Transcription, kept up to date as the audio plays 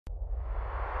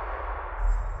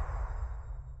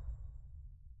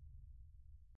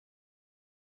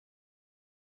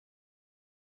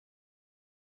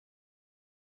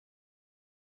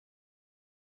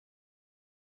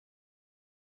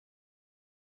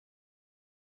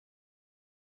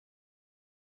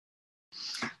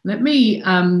Let me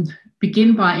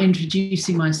begin by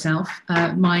introducing myself.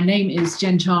 My name is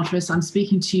Jen Charteris. I'm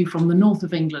speaking to you from the north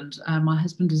of England. My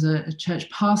husband is a church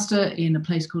pastor in a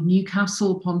place called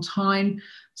Newcastle upon Tyne.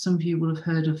 Some of you will have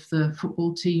heard of the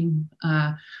football team.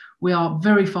 We are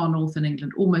very far north in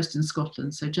England, almost in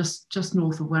Scotland. So just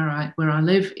north of where I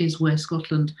live is where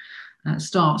Scotland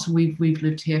starts. We've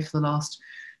lived here for the last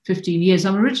 15 years.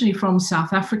 I'm originally from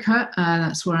South Africa.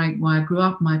 That's where I grew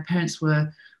up. My parents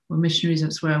were missionaries.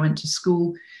 That's where I went to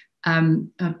school.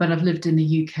 But I've lived in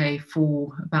the UK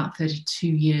for about 32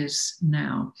 years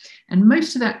now. And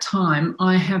most of that time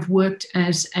I have worked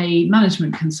as a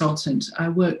management consultant. I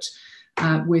worked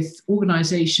with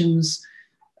organisations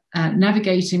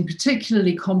navigating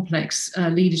particularly complex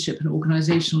leadership and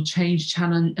organisational change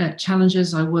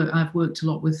challenges. I've worked a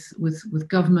lot with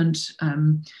government,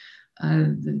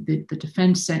 the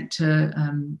defence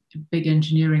sector, big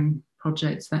engineering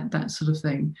projects, that sort of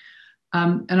thing.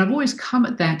 And I've always come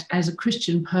at that as a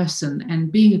Christian person,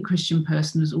 and being a Christian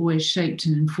person has always shaped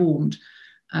and informed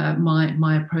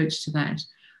my approach to that.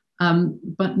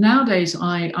 But nowadays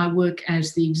I work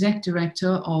as the exec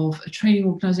director of a training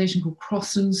organisation called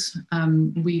Crosslands.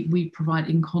 We provide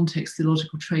in-context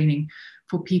theological training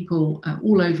for people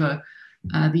all over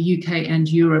the UK and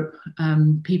Europe,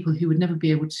 people who would never be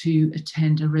able to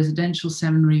attend a residential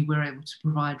seminary. We're able to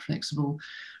provide flexible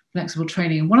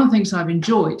training. And one of the things I've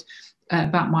enjoyed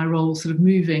about my role, sort of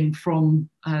moving from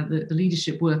the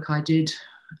leadership work I did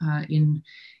in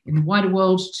the wider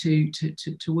world to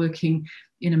working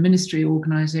in a ministry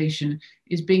organisation,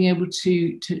 is being able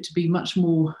to be much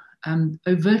more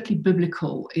overtly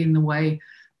biblical in the way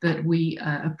that we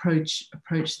approach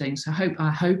things. I hope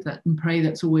that and pray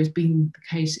that's always been the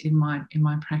case in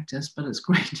my practice, but it's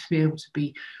great to be able to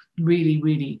be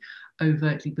really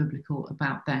overtly biblical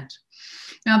about that.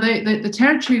 Now, the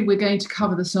territory we're going to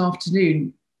cover this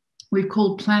afternoon, we've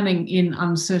called planning in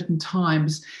uncertain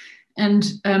times. And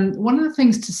one of the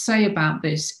things to say about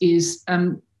this is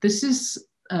this is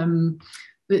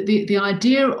the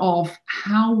idea of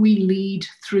how we lead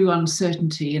through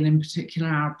uncertainty, and in particular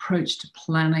our approach to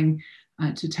planning,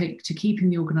 to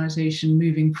keeping the organisation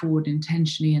moving forward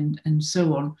intentionally and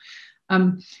so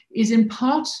on, is in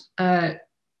part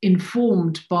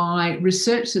informed by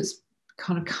research that's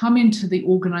kind of come into the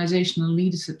organisational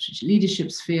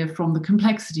leadership sphere from the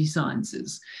complexity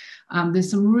sciences.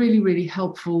 There's some really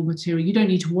helpful material. You don't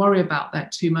need to worry about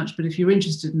that too much, but if you're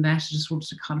interested in that, I just wanted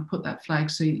to kind of put that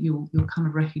flag so you'll kind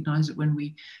of recognise it when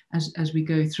as we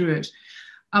go through it.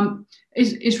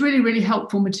 It's really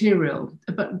helpful material.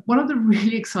 But one of the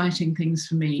really exciting things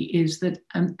for me is that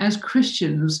as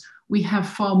Christians, we have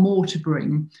far more to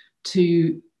bring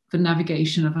to the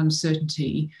navigation of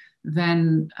uncertainty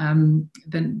than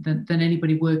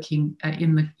anybody working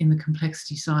in the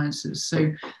complexity sciences.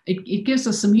 So it gives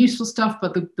us some useful stuff,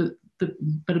 but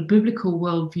a biblical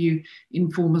worldview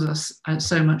informs us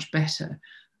so much better.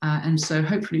 And so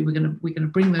hopefully we're going to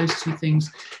bring those two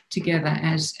things together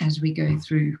as we go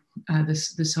through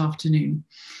this afternoon.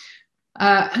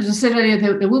 As I said earlier,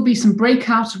 there will be some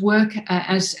breakout work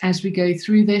as we go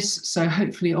through this. So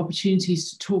hopefully opportunities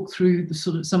to talk through the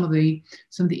sort of some of the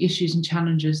issues and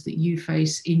challenges that you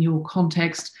face in your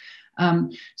context.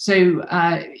 So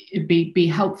it'd be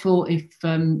helpful if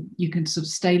you can sort of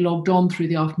stay logged on through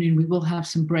the afternoon. We will have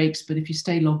some breaks, but if you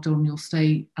stay logged on, you'll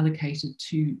stay allocated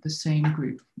to the same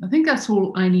group. I think that's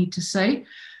all I need to say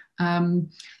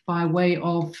by way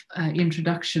of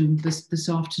introduction this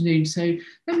afternoon. So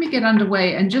let me get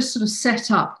underway and just sort of set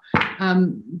up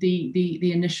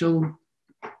the initial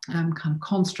kind of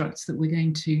constructs that we're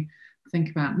going to think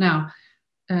about. Now,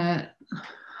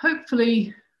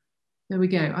 hopefully, there we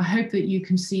go. I hope that you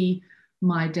can see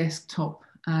my desktop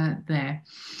there.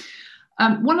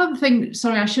 One other thing,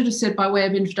 sorry, I should have said by way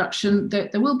of introduction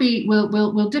that there will be,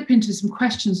 we'll dip into some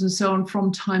questions and so on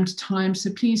from time to time.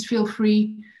 So please feel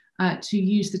free to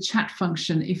use the chat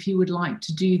function if you would like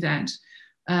to do that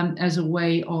as a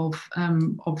way of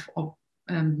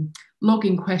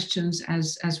logging questions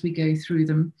as we go through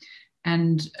them,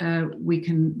 and we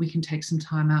can take some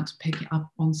time out to pick it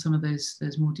up on some of those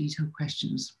more detailed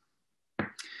questions.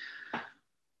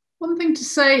 One thing to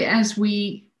say as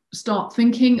we start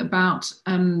thinking about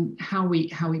how we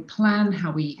plan,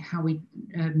 how we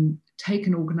take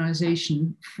an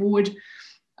organisation forward,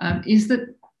 is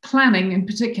that planning, in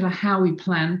particular how we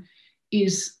plan,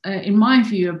 is, in my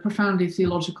view, a profoundly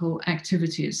theological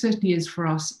activity. It certainly is for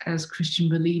us as Christian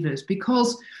believers,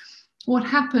 because what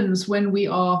happens when we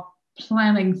are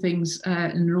planning things in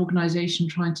an organisation,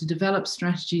 trying to develop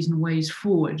strategies and ways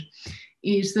forward,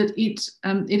 is that it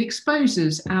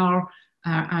exposes our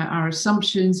our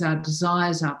assumptions, our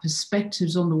desires, our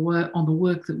perspectives on the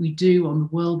work that we do, on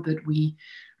the world that we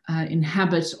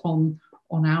inhabit, on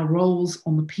our roles,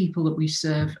 on the people that we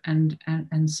serve, and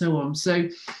so on. So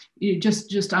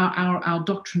just our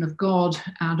doctrine of God,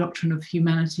 our doctrine of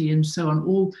humanity, and so on,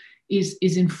 all is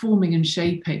informing and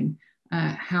shaping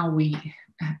how we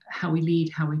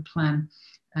lead, how we plan,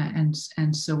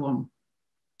 and so on.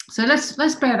 So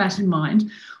let's bear that in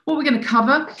mind. What we're going to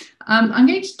cover, I'm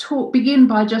going to begin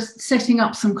by just setting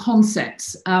up some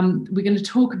concepts. We're going to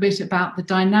talk a bit about the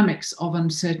dynamics of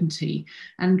uncertainty.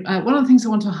 And one of the things I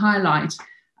want to highlight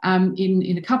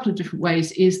in a couple of different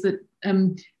ways is that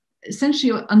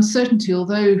essentially uncertainty,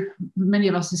 although many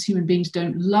of us as human beings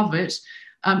don't love it,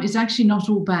 is actually not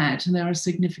all bad. And there are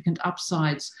significant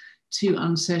upsides to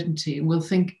uncertainty. And we'll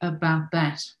think about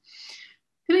that.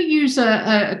 I'm going to use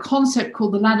a concept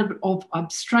called the ladder of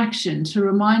abstraction to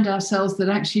remind ourselves that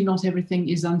actually not everything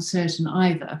is uncertain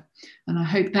either. And I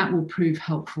hope that will prove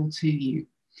helpful to you.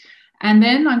 And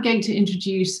then I'm going to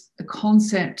introduce a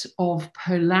concept of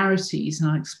polarities,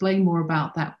 and I'll explain more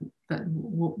about that,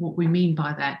 what we mean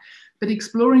by that, but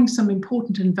exploring some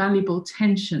important and valuable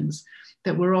tensions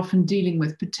that we're often dealing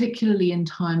with, particularly in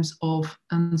times of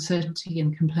uncertainty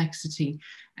and complexity,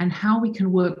 and how we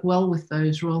can work well with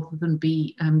those rather than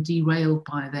be derailed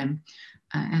by them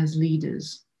as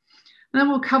leaders. And then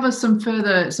we'll cover some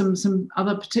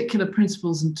other particular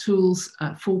principles and tools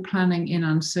for planning in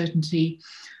uncertainty.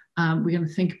 We're going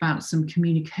to think about some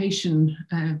communication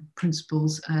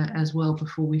principles as well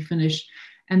before we finish.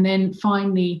 And then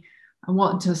finally, I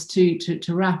want us to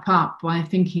wrap up by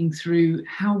thinking through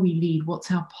how we lead,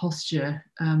 what's our posture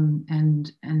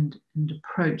and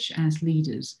approach as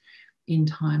leaders in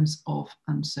times of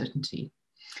uncertainty.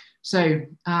 So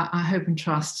I hope and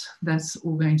trust that's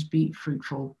all going to be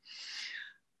fruitful.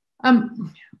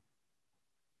 One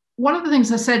of the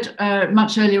things I said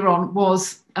much earlier on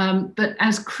was that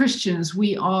as Christians,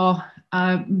 we are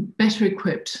better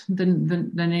equipped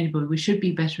than anybody. We should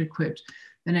be better equipped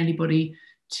than anybody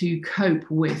to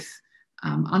cope with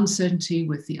uncertainty,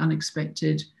 with the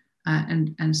unexpected,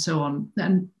 and so on.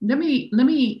 And let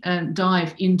me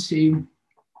dive into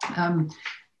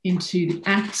the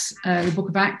Acts, the Book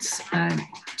of Acts,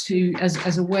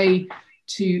 as a way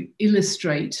to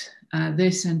illustrate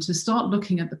this and to start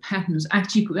looking at the patterns.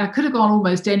 Actually, I could have gone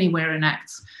almost anywhere in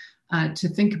Acts to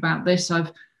think about this.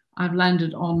 I've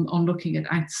landed on looking at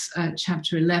Acts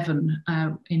chapter 11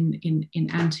 in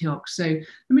Antioch. So let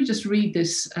me just read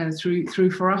this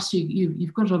through for us.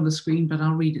 You've got it on the screen, but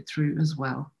I'll read it through as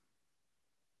well.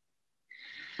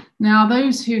 Now,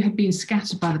 those who had been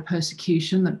scattered by the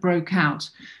persecution that broke out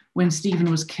when Stephen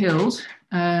was killed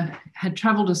had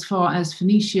travelled as far as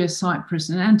Phoenicia, Cyprus,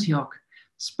 and Antioch,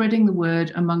 spreading the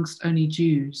word amongst only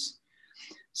Jews.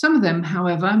 Some of them,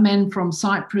 however, men from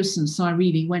Cyprus and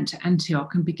Cyrene, went to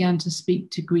Antioch and began to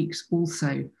speak to Greeks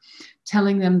also,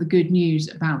 telling them the good news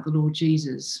about the Lord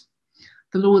Jesus.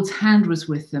 The Lord's hand was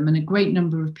with them, and a great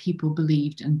number of people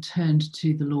believed and turned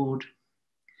to the Lord.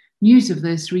 News of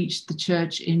this reached the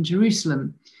church in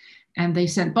Jerusalem, and they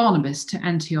sent Barnabas to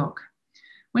Antioch.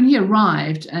 When he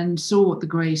arrived and saw what the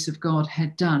grace of God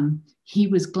had done, he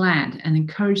was glad and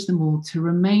encouraged them all to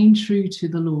remain true to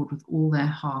the Lord with all their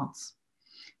hearts.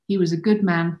 He was a good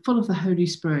man, full of the Holy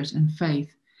Spirit and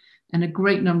faith, and a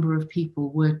great number of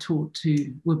people were brought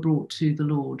to the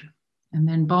Lord. And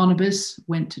then Barnabas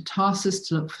went to Tarsus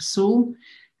to look for Saul,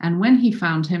 and when he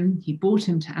found him, he brought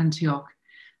him to Antioch.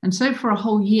 And so for a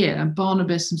whole year,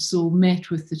 Barnabas and Saul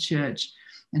met with the church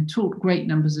and taught great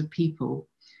numbers of people.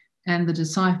 And the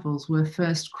disciples were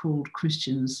first called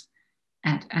Christians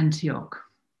at Antioch.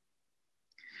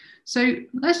 So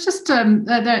let's just, there are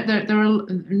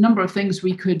a number of things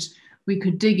we could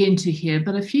dig into here,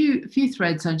 but a few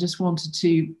threads I just wanted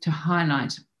to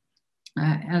highlight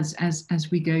as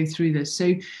we go through this.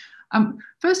 So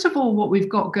first of all, what we've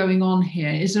got going on here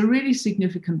is a really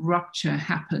significant rupture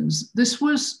happens. This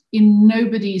was in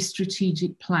nobody's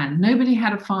strategic plan. Nobody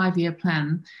had a 5-year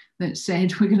plan that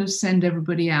said we're going to send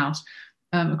everybody out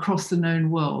across the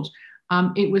known world.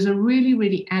 It was a really,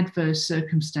 really adverse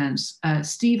circumstance.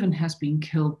 Stephen has been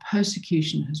killed.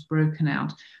 Persecution has broken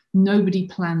out. Nobody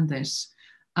planned this.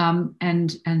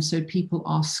 And so people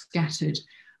are scattered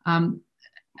and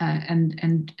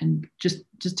just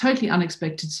totally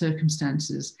unexpected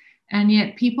circumstances. And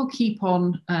yet people keep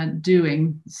on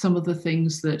doing some of the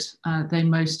things that they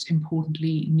most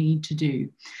importantly need to do.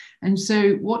 And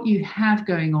so what you have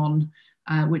going on,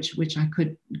 which I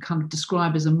could kind of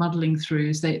describe as a muddling through,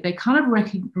 is they kind of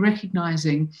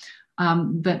recognizing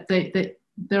that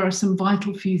there are some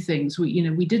vital few things.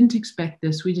 We didn't expect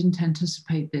this, we didn't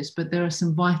anticipate this, but there are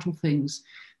some vital things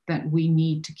that we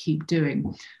need to keep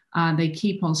doing. They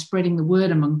keep on spreading the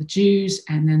word among the Jews,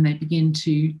 and then they begin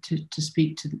to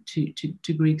speak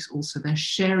to Greeks also. They're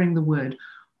sharing the word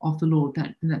of the Lord.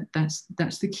 That's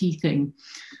the key thing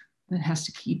that has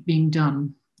to keep being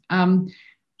done.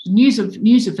 News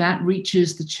of that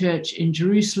reaches the church in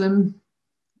Jerusalem.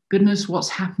 Goodness, what's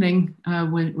happening?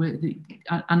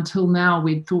 Until now,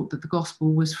 we'd thought that the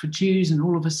gospel was for Jews, and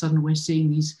all of a sudden we're seeing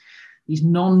these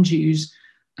non-Jews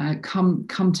come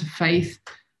to faith.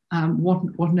 What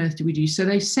on earth do we do? So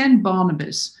they send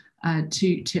Barnabas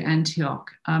to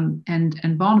Antioch,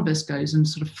 and Barnabas goes and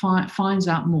sort of finds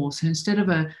out more. So instead of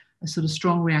a sort of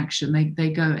strong reaction, they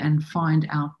go and find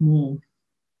out more.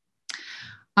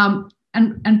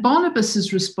 And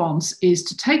Barnabas's response is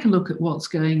to take a look at what's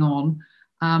going on,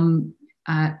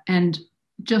 and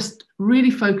just really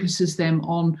focuses them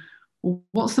on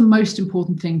what's the most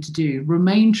important thing to do.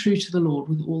 Remain true to the Lord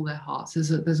with all their hearts.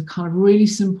 There's a kind of really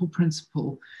simple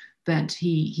principle that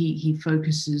he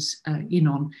focuses in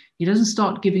on. He doesn't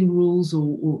start giving rules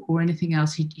or anything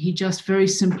else. He just very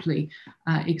simply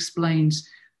explains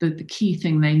the key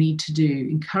thing they need to do,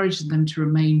 encourages them to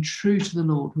remain true to the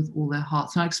Lord with all their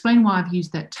hearts. And I'll explain why I've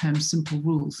used that term simple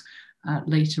rules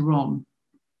later on.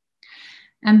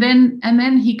 And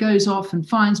then he goes off and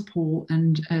finds Paul,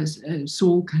 and as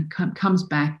Saul comes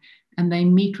back, and they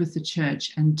meet with the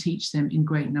church and teach them in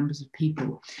great numbers of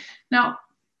people. Now,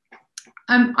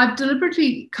 I've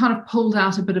deliberately kind of pulled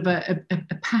out a bit of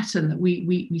a pattern that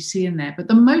we see in there, but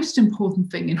the most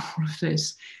important thing in all of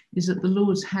this is that the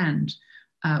Lord's hand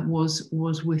was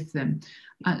with them.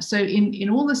 So in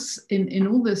all this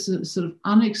sort of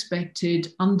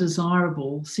unexpected,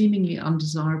 seemingly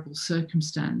undesirable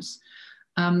circumstance,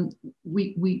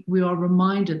 we are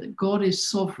reminded that God is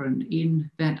sovereign in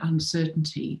that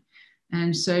uncertainty,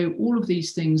 and so all of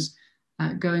these things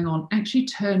going on actually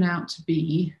turn out to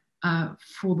be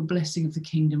for the blessing of the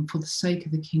kingdom, for the sake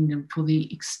of the kingdom, for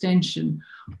the extension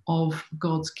of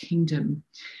God's kingdom.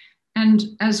 And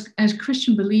as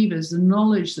Christian believers, the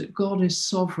knowledge that God is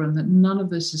sovereign, that none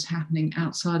of this is happening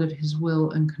outside of his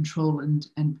will and control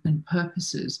and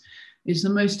purposes, is the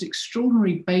most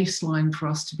extraordinary baseline for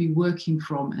us to be working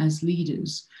from as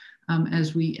leaders,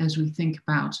 as we think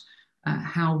about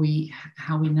how we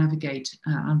navigate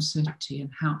uncertainty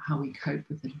and how we cope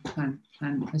with it and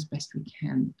plan as best we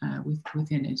can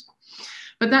within it.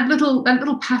 But that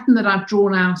little pattern that I've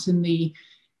drawn out in the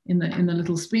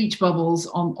little speech bubbles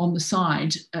on the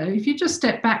side, if you just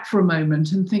step back for a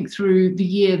moment and think through the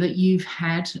year that you've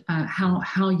had,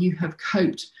 how you have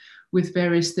coped with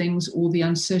various things, or the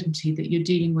uncertainty that you're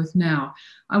dealing with now,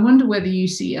 I wonder whether you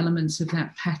see elements of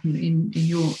that pattern in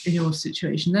your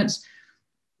situation.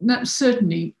 That's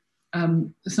certainly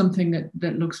something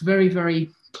that looks very, very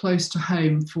close to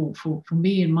home for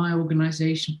me and my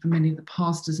organisation, for many of the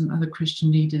pastors and other Christian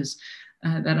leaders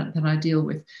that I deal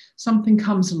with. Something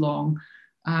comes along,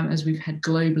 as we've had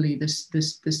globally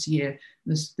this year.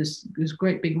 This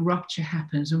great big rupture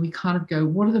happens, and we kind of go,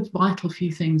 what are the vital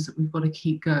few things that we've got to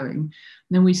keep going? And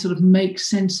then we sort of make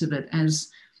sense of it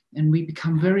and we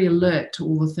become very alert to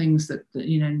all the things that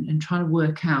and try to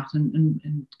work out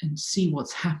and see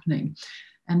what's happening.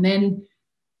 And then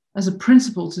as a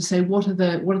principle to say, what are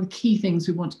the key things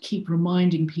we want to keep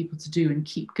reminding people to do and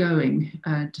keep going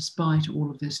despite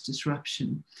all of this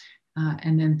disruption,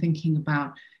 and then thinking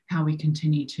about how we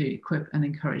continue to equip and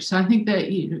encourage. So I think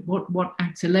that what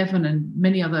Acts 11 and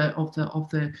many other of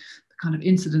the kind of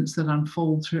incidents that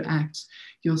unfold through Acts,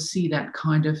 you'll see that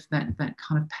kind of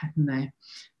pattern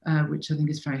there, which I think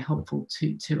is very helpful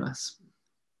to us.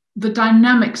 The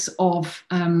dynamics of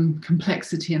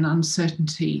complexity and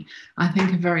uncertainty, I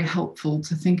think, are very helpful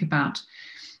to think about.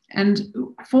 And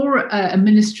for a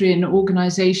ministry and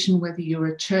organisation, whether you're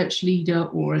a church leader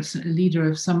or a leader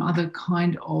of some other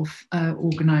kind of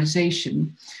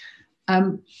organisation,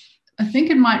 I think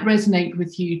it might resonate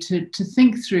with you to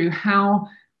think through how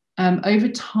over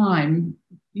time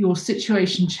your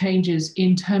situation changes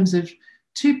in terms of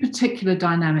two particular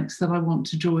dynamics that I want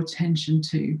to draw attention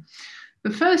to. The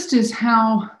first is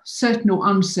how certain or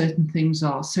uncertain things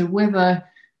are. So whether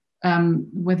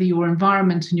your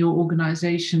environment and your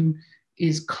organisation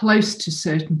is close to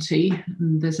certainty,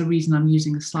 and there's a reason I'm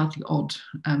using a slightly odd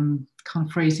kind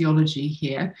of phraseology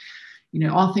here.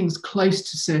 Are things close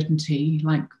to certainty,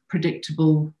 like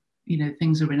predictable?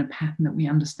 Things are in a pattern that we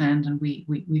understand and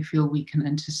we feel we can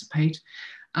anticipate,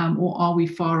 or are we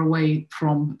far away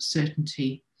from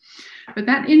certainty? But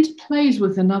that interplays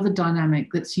with another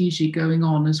dynamic that's usually going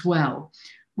on as well,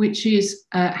 which is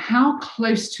how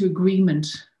close to agreement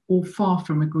or far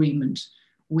from agreement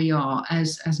we are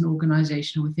as an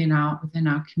organisation within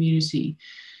our community.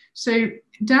 So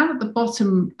down at the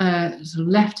bottom sort of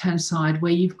left-hand side,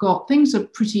 where you've got things are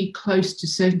pretty close to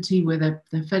certainty, where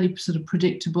they're fairly sort of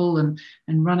predictable and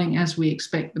running as we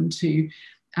expect them to,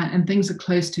 and things are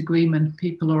close to agreement,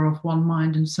 people are of one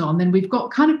mind and so on. Then we've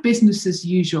got kind of business as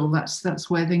usual. That's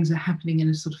where things are happening in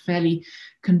a sort of fairly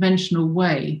conventional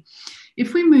way.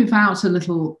 If we move out a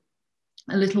little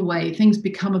way, things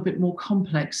become a bit more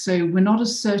complex. So we're not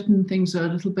as certain, things are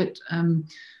a little bit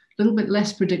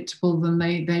less predictable than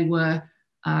they were,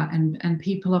 and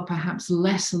people are perhaps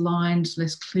less aligned,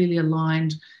 less clearly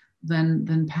aligned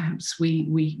than perhaps we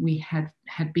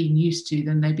had been used to.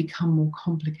 Then they become more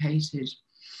complicated.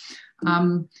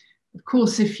 Of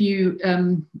course, if you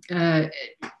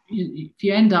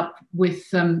end up with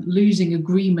losing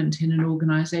agreement in an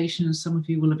organisation, and some of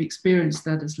you will have experienced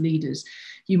that as leaders,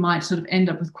 you might sort of end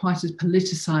up with quite a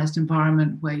politicized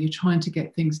environment where you're trying to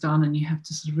get things done and you have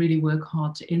to sort of really work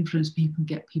hard to influence people and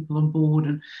get people on board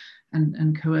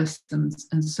and coerce them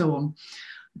and so on.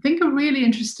 I think a really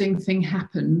interesting thing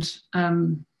happened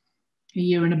a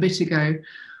year and a bit ago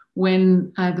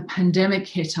when the pandemic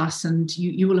hit us, and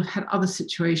you will have had other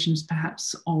situations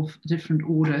perhaps of a different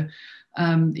order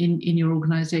in your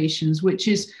organizations, which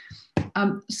is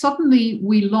suddenly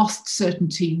we lost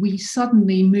certainty. We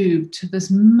suddenly moved to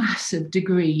this massive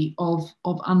degree of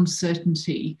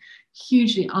uncertainty,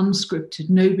 hugely unscripted.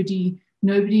 Nobody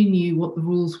knew what the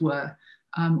rules were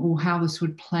or how this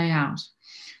would play out.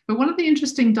 But one of the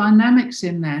interesting dynamics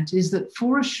in that is that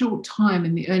for a short time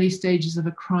in the early stages of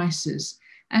a crisis,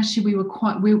 actually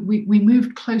we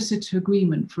moved closer to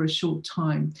agreement for a short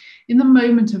time. In the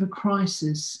moment of a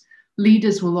crisis,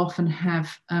 leaders will often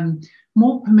have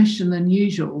more permission than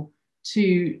usual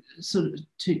to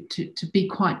be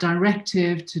quite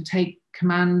directive, to take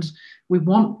command. We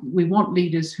want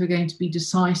leaders who are going to be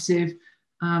decisive,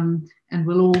 and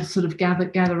we'll all sort of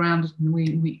gather around, and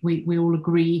we all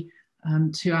agree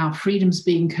to our freedoms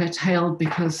being curtailed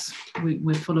because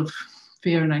we're full of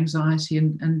fear and anxiety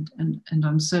and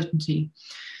uncertainty.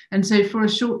 And so for a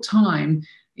short time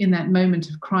in that moment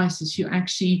of crisis, you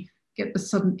actually get the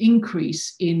sudden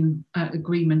increase in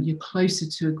agreement. You're closer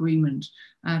to agreement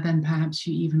than perhaps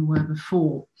you even were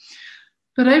before.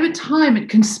 But over time, it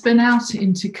can spin out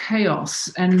into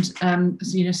chaos. And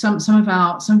some of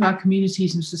our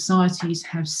communities and societies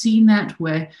have seen that,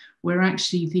 where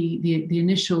actually the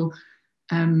initial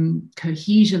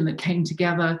cohesion that came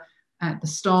together at the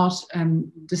start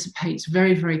dissipates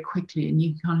very, very quickly, and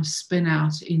you kind of spin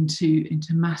out into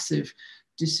massive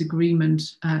disagreement,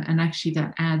 and actually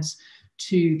that adds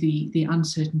to the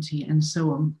uncertainty and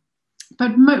so on.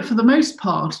 But for the most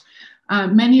part,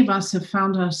 many of us have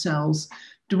found ourselves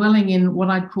dwelling in what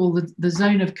I call the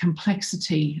zone of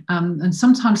complexity, and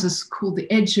sometimes it's called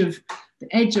the edge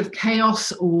of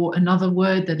chaos, or another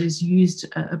word that is used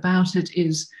about it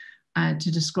is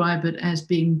to describe it as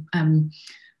being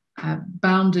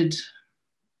bounded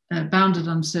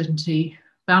uncertainty,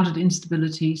 bounded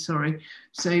instability, sorry.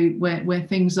 So where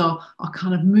things are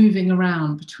kind of moving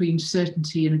around between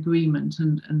certainty and agreement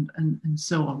and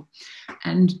so on.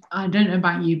 And I don't know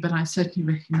about you, but I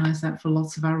certainly recognize that for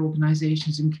lots of our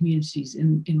organizations and communities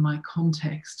in my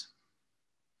context.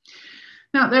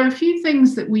 Now, there are a few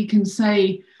things that we can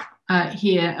say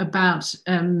here about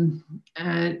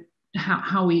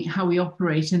how we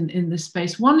operate in this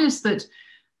space. One is that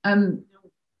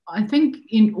I think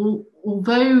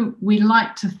although we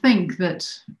like to think that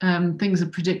things are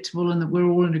predictable and that we're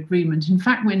all in agreement, in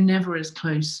fact, we're never as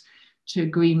close to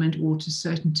agreement or to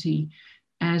certainty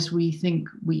as we think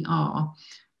we are.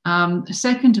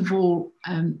 Second of all,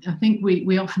 I think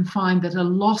we often find that a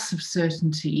loss of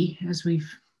certainty, as we've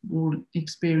all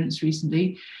experienced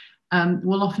recently,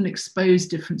 will often expose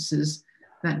differences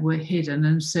that were hidden.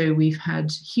 And so we've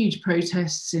had huge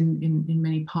protests in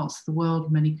many parts of the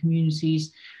world, many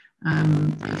communities,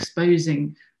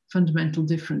 exposing fundamental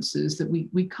differences that we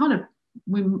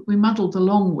muddled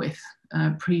along with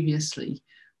previously,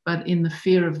 but in the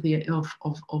fear of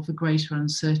the greater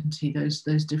uncertainty, those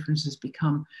differences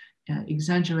become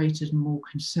exaggerated and more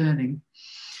concerning.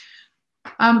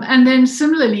 And then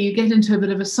similarly, you get into a bit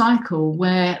of a cycle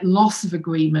where loss of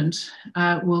agreement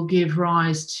will give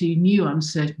rise to new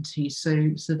uncertainty. So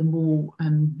the more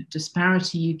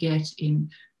disparity you get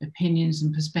in opinions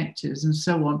and perspectives and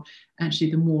so on,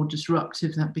 actually the more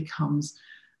disruptive that becomes,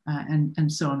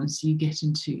 and so on, as you get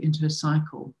into a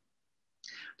cycle.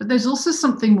 But there's also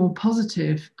something more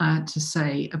positive to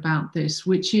say about this,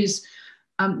 which is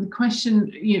the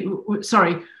question,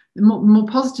 more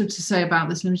positive to say about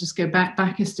this, let me just go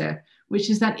back a step, which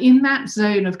is that in that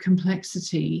zone of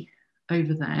complexity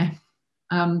over there,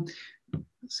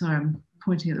 sorry, I'm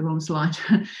pointing at the wrong slide.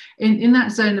 in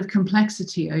that zone of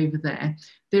complexity over there,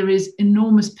 there is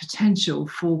enormous potential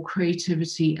for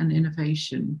creativity and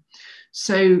innovation.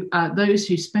 So those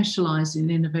who specialize in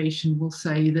innovation will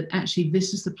say that actually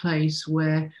this is the place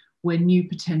where new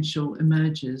potential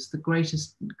emerges, the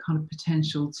greatest kind of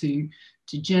potential to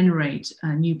generate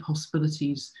new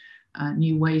possibilities,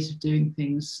 new ways of doing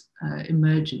things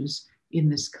emerges in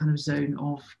this kind of zone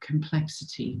of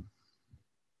complexity.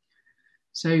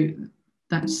 So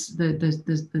that's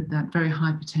that very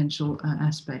high potential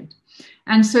aspect.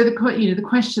 And so the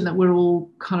question that we're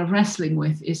all kind of wrestling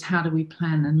with is, how do we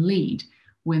plan and lead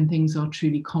when things are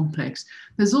truly complex?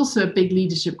 There's also a big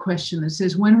leadership question that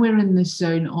says, when we're in this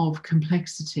zone of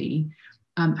complexity,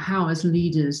 how as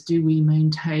leaders do we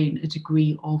maintain a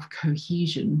degree of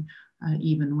cohesion,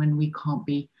 even when we can't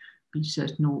be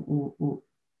certain or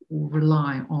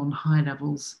rely on high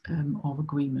levels of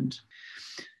agreement?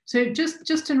 So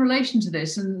just in relation to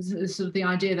this, and sort of the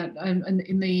idea that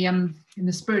in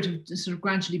the spirit of sort of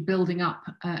gradually building up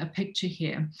a picture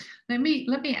here, let me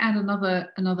add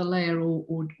another layer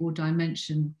or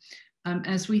dimension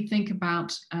as we think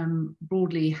about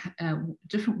broadly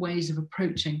different ways of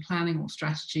approaching planning or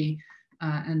strategy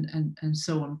and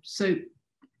so on. So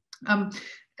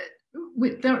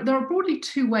there are broadly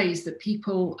two ways that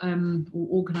people or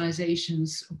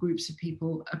organizations or groups of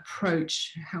people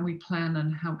approach how we plan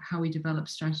and how we develop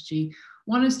strategy.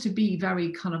 One is to be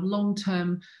very kind of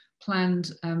long-term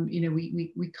planned.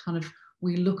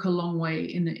 We look a long way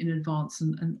in advance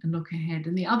and look ahead.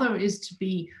 And the other is to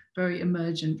be very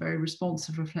emergent, very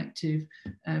responsive, reflective,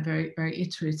 very, very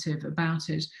iterative about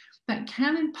it. That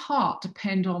can in part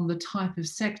depend on the type of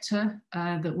sector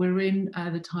that we're in,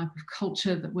 the type of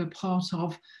culture that we're part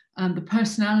of, and the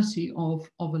personality of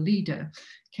a leader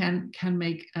can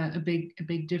make a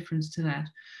big difference to that.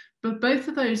 But both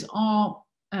of those are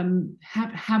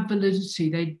have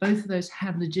validity. Both of those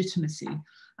have legitimacy.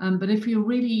 But if you're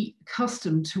really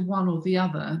accustomed to one or the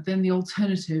other, then the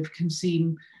alternative can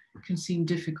seem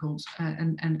difficult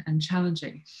and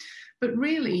challenging. But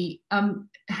really,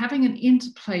 having an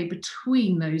interplay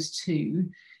between those two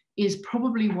is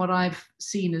probably what I've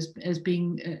seen as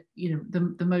being,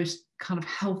 the most kind of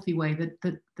healthy way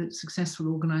that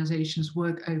successful organizations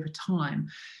work over time.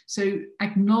 So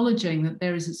acknowledging that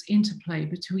there is this interplay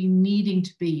between needing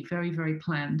to be very, very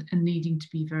planned and needing to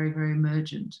be very, very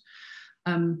emergent,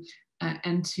 and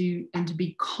to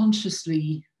be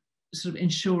consciously sort of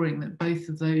ensuring that both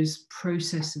of those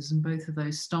processes and both of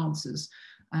those stances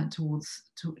towards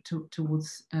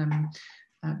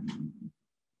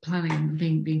planning and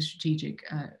being strategic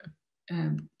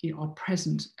are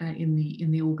present in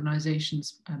the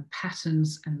organization's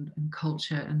patterns and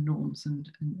culture and norms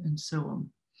and so on.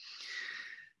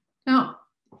 Now,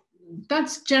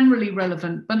 that's generally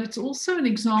relevant, but it's also an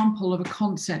example of a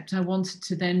concept I wanted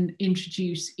to then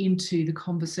introduce into the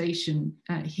conversation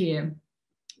here,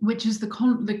 which is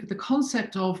the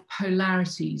concept of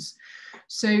polarities.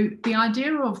 So the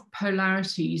idea of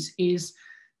polarities is,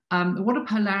 what a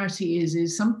polarity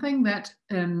is something that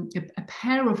a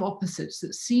pair of opposites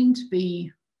that seem to be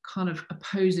kind of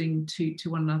opposing to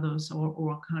one another,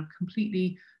 or kind of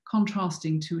completely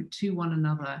contrasting to one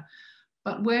another,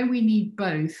 but where we need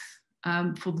both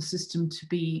for the system to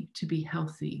be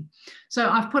healthy. So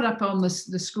I've put up on the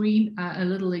screen a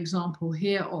little example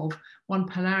here of one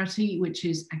polarity, which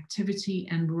is activity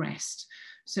and rest.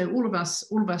 So all of us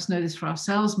know this for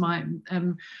ourselves. I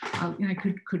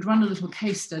could run a little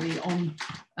case study on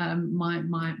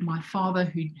my father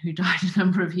who died a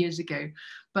number of years ago.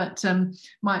 But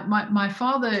my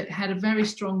father had a very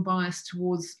strong bias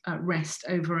towards rest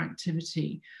over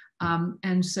activity.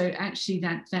 And so actually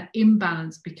that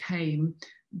imbalance became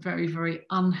very, very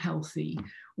unhealthy.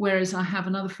 Whereas I have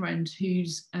another friend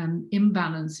whose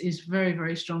imbalance is very,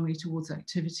 very strongly towards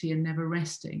activity and never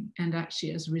resting, and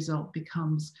actually as a result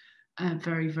becomes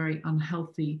very, very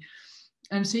unhealthy.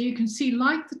 And so you can see,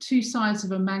 like the two sides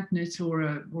of a magnet or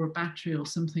a battery or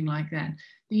something like that,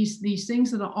 these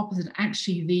things that are opposite,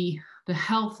 actually the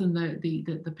health and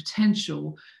the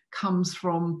potential comes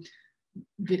from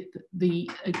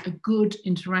a good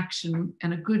interaction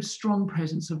and a good strong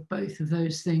presence of both of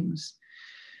those things.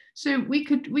 So we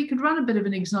could run a bit of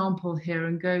an example here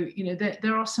and go,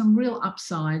 there are some real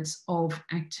upsides of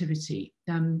activity.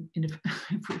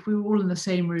 If we were all in the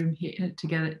same room here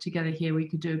together here, we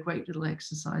could do a great little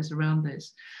exercise around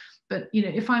this. But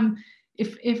if I'm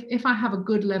if I have a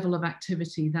good level of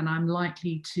activity, then I'm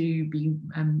likely to be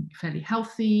fairly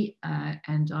healthy,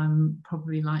 and I'm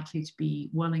probably likely to be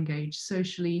well engaged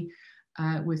socially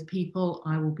with people.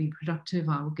 I will be productive.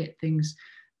 I will get things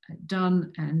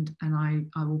done, and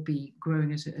I will be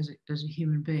growing as a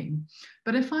human being.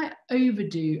 But if I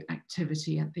overdo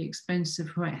activity at the expense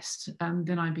of rest,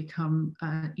 then I become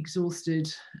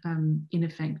exhausted,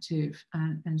 ineffective,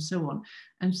 and so on.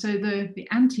 And so the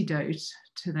antidote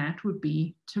to that would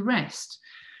be to rest.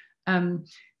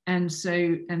 And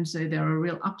so there are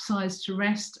real upsides to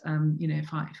rest.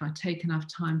 If I take enough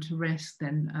time to rest,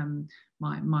 then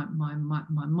my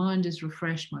mind is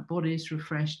refreshed, my body is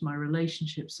refreshed, my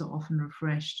relationships are often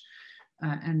refreshed,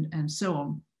 and so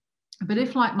on. But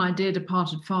if, like my dear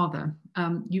departed father,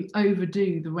 you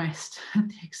overdo the rest at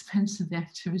the expense of the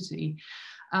activity,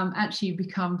 actually you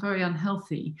become very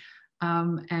unhealthy,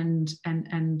 and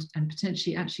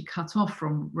potentially actually cut off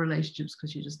from relationships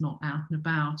because you're just not out and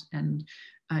about, and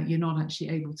you're not actually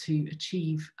able to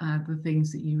achieve the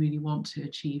things that you really want to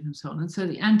achieve, and so on. And so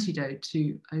the antidote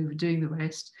to overdoing the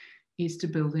rest is to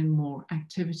build in more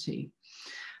activity.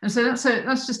 And so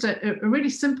that's just a really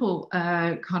simple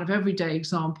kind of everyday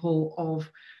example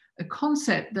of a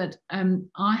concept that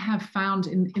I have found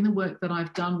in the work that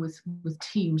I've done with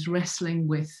teams wrestling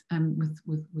with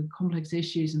complex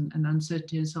issues and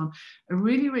uncertainty and so on, a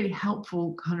really, really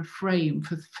helpful kind of frame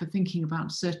for thinking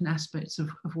about certain aspects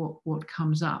of what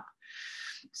comes up.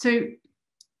 So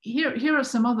here are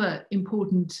some other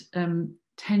important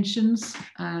tensions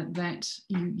that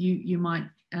you might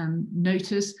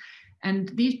notice. And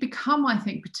these become, I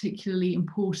think, particularly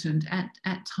important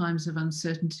at times of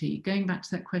uncertainty. Going back to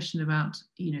that question about,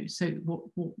 so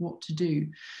what to do.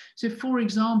 So, for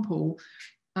example,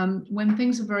 when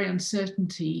things are very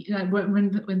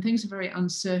when things are very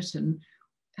uncertain,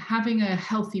 having a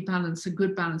healthy balance, a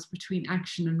good balance between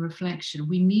action and reflection.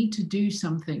 We need to do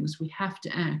some things. We have to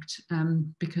act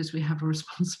because we have a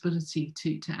responsibility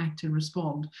to act and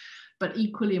respond. But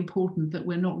equally important that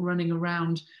we're not running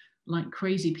around like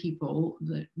crazy people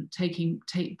that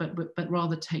but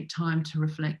rather take time to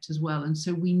reflect as well. And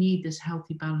so we need this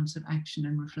healthy balance of action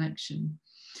and reflection.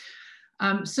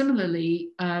 Similarly,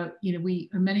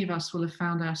 many of us will have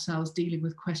found ourselves dealing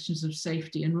with questions of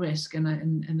safety and risk,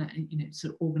 and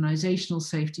sort of organizational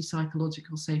safety,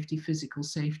 psychological safety, physical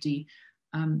safety,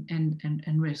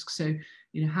 and risk. So,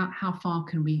 how far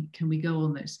can we go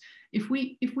on this? If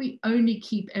we only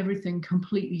keep everything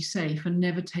completely safe and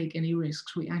never take any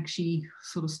risks, we actually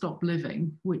sort of stop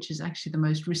living, which is actually the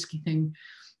most risky thing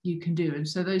you can do. And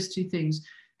so those two things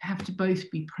have to both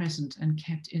be present and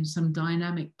kept in some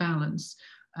dynamic balance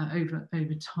over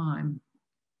time.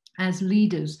 As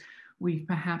leaders, we've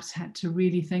perhaps had to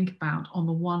really think about, on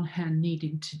the one hand,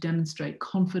 needing to demonstrate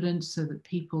confidence so that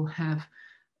people have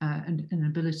an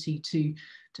ability to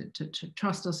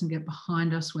trust us and get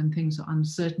behind us when things are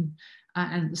uncertain.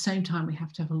 And at the same time, we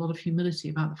have to have a lot of humility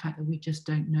about the fact that we just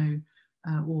don't know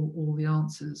all the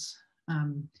answers,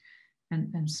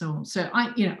 and so on. So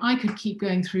I could keep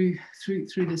going through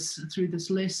this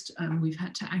list. We've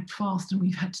had to act fast and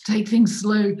we've had to take things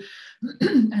slow,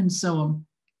 and so on.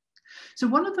 So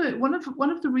one of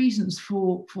the reasons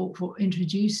for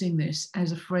introducing this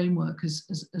as a framework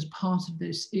as part of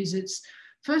this is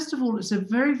first of all, it's a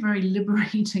very, very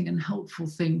liberating and helpful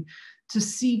thing to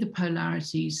see the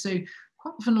polarities. So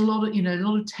quite often a lot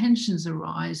of tensions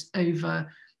arise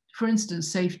over, for instance,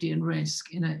 safety and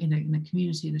risk in a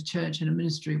community, in a church, in a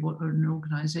ministry, or an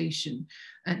organization.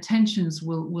 Tensions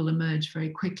will emerge very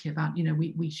quickly about,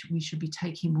 we should be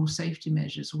taking more safety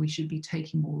measures, or we should be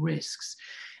taking more risks.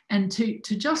 And to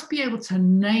just be able to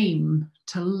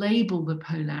label the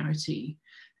polarity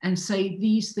and say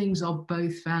these things are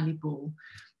both valuable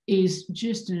is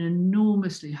just an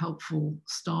enormously helpful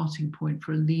starting point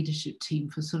for a leadership team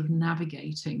for sort of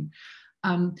navigating.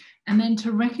 And then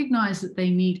to recognize that they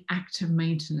need active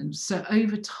maintenance. So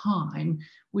over time,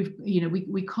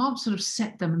 we can't sort of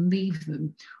set them and leave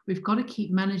them. We've got to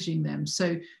keep managing them.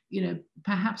 So,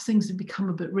 perhaps things have become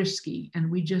a bit risky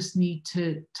and we just need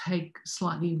to take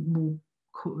slightly more,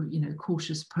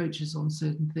 cautious approaches on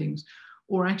certain things.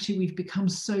 Or actually we've become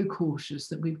so cautious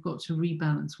that we've got to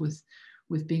rebalance with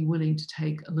being willing to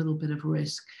take a little bit of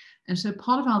risk. And so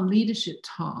part of our leadership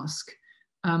task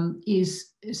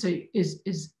is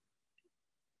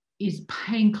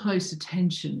paying close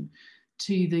attention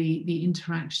to the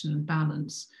interaction and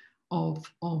balance of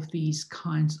these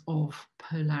kinds of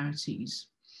polarities.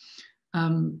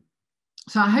 So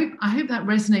I hope that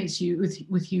resonates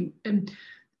with you.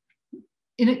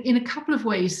 in a couple of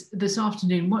ways this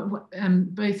afternoon,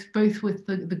 both with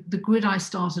the grid I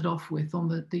started off with on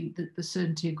the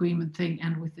certainty agreement thing,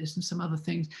 and with this and some other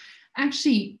things.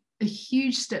 Actually, a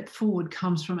huge step forward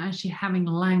comes from actually having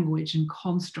language and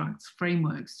constructs,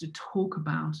 frameworks to talk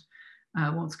about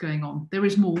what's going on. There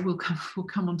is more. We'll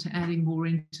come on to adding more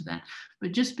into that,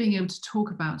 but just being able to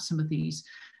talk about some of these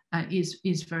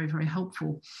is very, very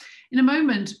helpful. In a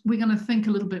moment, we're going to think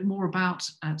a little bit more about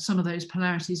some of those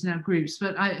polarities in our groups,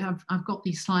 but I've got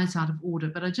these slides out of order,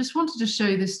 but I just wanted to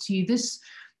show this to you.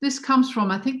 This comes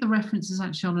from, I think the reference is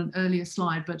actually on an earlier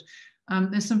slide, but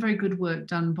there's some very good work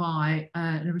done by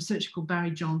a researcher called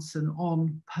Barry Johnson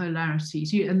on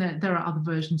polarities, and there are other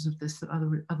versions of this that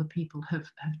other people have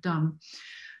done.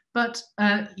 But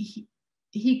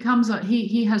he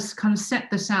has kind of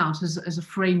set this out as a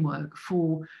framework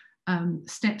for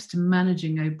steps to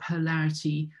managing a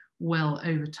polarity well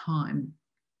over time.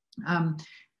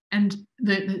 And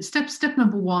the step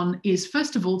number one is,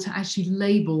 first of all, to actually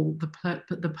label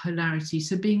the polarity.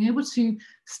 So being able to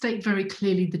state very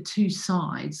clearly the two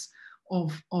sides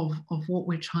of what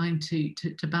we're trying to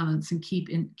balance and keep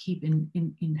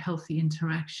in healthy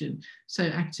interaction. So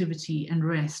activity and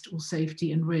rest, or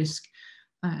safety and risk,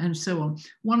 and so on.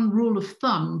 One rule of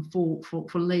thumb for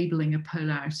labeling a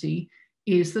polarity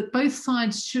is that both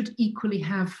sides should equally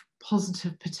have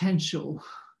positive potential.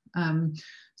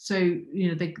 So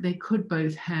they could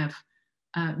both have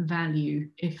value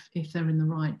if they're in the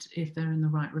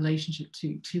right relationship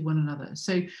to one another.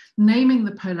 So naming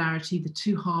the polarity, the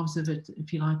two halves of it,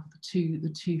 if you like,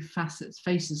 the two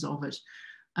faces of it,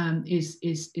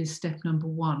 is step number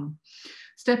one.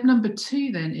 Step number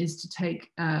two then is to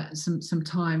take some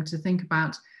time to think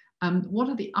about what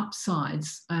are the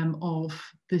upsides of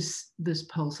this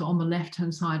pole. So on the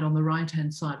left-hand side, on the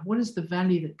right-hand side, what is the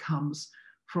value that comes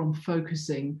from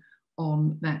focusing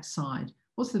on that side?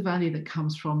 What's the value that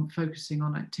comes from focusing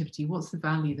on activity? What's the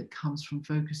value that comes from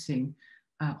focusing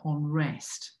on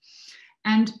rest?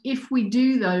 And if we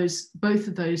do both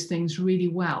of those things really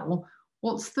well,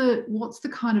 what's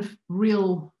the kind of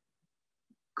real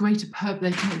greater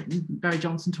purpose? Barry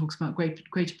Johnson talks about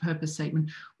greater purpose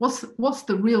statement. What's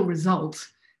the real result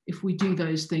if we do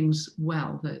those things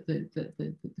well?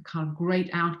 The kind of great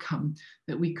outcome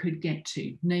that we could get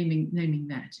to. Naming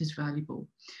that is valuable.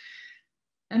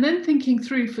 And then thinking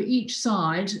through for each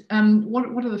side,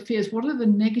 what are the fears? What are the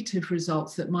negative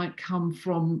results that might come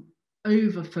from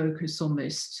over focus on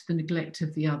this to the neglect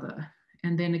of the other?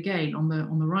 And then again on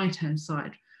the right hand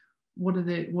side, what are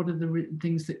the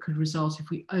things that could result if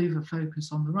we over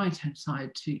focus on the right hand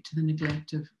side to the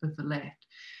neglect of the left?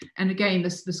 And again,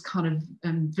 this kind of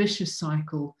vicious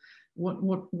cycle.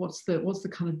 What's the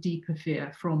kind of deeper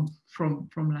fear from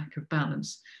lack of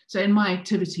balance? So in my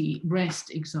activity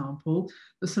rest example,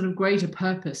 the sort of greater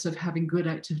purpose of having good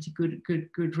activity,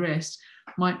 good rest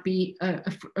might be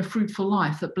a fruitful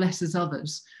life that blesses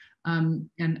others, and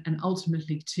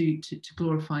ultimately to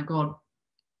glorify God.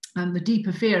 And the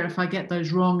deeper fear, if I get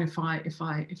those wrong, if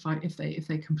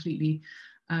they completely,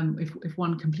 if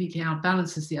one completely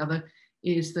outbalances the other,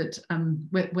 is that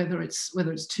whether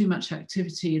it's too much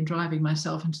activity and driving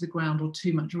myself into the ground, or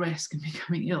too much rest and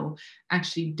becoming ill,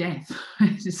 actually death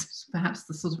is perhaps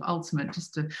the sort of ultimate,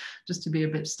 just to be a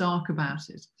bit stark about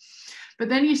it. But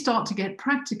then you start to get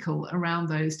practical around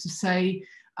those to say,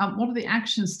 what are the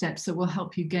action steps that will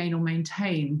help you gain or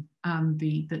maintain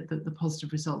the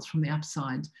positive results from the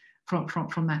upside,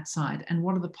 from that side, and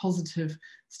what are the positive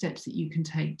steps that you can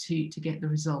take to get the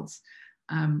results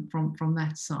from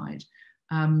that side?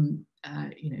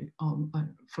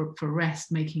 For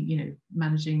rest,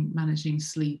 managing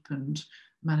sleep and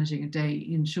managing a day,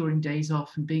 ensuring days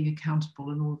off and being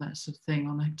accountable and all that sort of thing.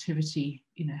 On activity,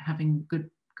 having good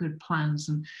plans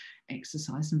and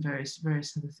exercise and various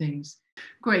other things.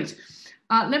 Great.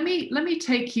 Let me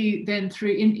take you then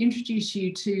through, introduce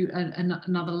you to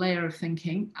another layer of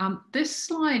thinking. This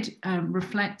slide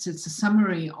reflects, it's a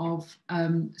summary of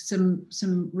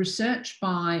some research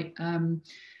by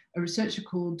a researcher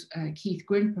called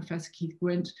Professor Keith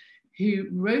Gwint, who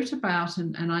wrote about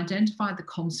and identified the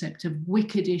concept of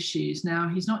wicked issues. Now,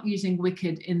 he's not using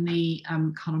wicked in the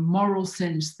kind of moral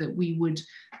sense that we would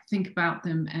think about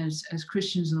them as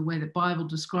Christians in the way the Bible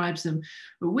describes them,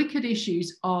 but wicked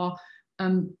issues are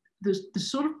the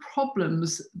sort of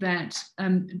problems that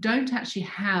don't actually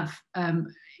have,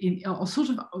 are sort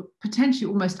of potentially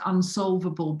almost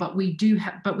unsolvable, but we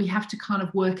have to kind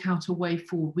of work out a way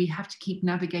forward. We have to keep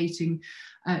navigating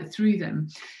through them.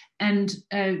 And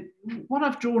what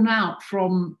I've drawn out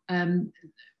from a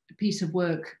piece of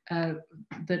work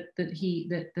that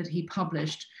he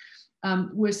published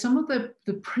were some of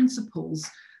the principles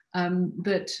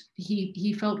that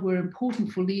he felt were important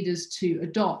for leaders to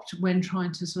adopt when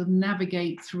trying to sort of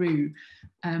navigate through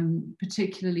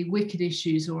particularly wicked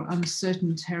issues or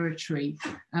uncertain territory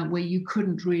where you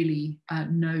couldn't really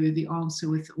know the answer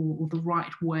or the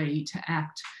right way to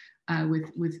act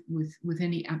with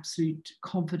any absolute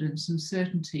confidence and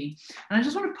certainty. And I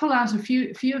just want to pull out a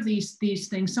few of these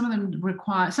things. Some of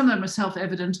them are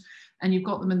self-evident, and you've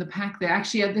got them in the pack there.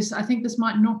 Actually, I think this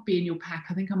might not be in your pack.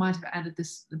 I think I might have added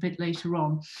this a bit later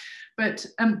on. But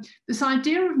this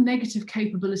idea of negative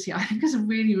capability, I think, is a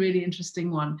really, really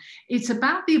interesting one. It's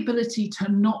about the ability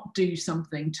to not do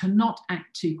something, to not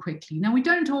act too quickly. Now, we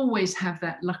don't always have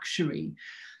that luxury.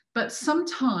 But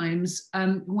sometimes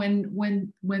when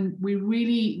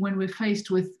we're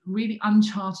faced with really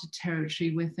uncharted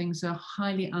territory where things are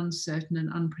highly uncertain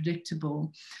and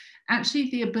unpredictable,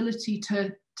 actually the ability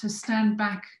to stand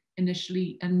back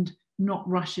initially and not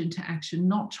rush into action,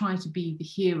 not try to be the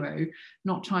hero,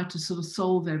 not try to sort of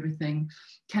solve everything,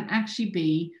 can actually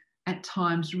be at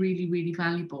times really, really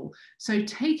valuable. So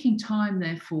taking time,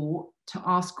 therefore, to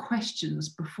ask questions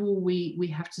before we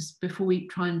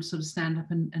try and sort of stand up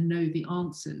and know the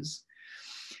answers.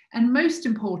 And most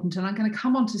important, and I'm going to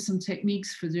come on to some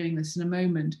techniques for doing this in a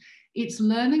moment, it's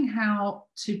learning how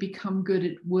to become good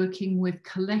at working with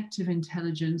collective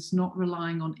intelligence, not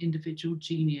relying on individual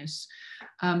genius.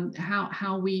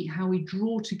 How we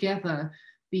draw together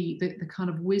the kind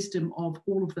of wisdom of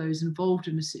all of those involved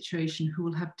in a situation who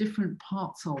will have different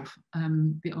parts of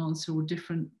the answer or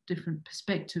different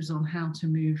perspectives on how to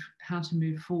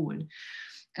move forward.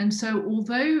 And so,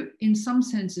 although in some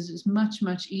senses it's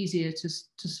much easier to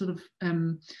sort of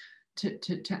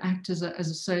to act as a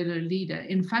solo leader,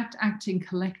 in fact, acting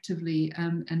collectively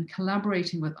and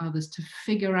collaborating with others to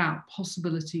figure out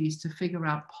possibilities, to figure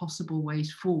out possible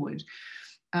ways forward,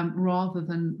 rather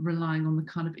than relying on the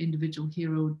kind of individual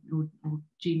hero or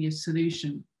genius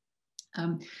solution,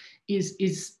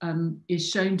 is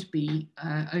shown to be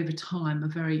over time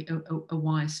a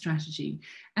wise strategy.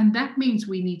 And that means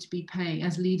we need to be paying,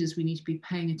 as leaders, we need to be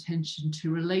paying attention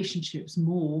to relationships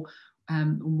more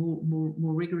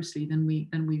rigorously than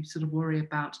we sort of worry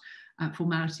about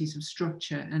formalities of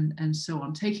structure and so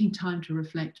on, taking time to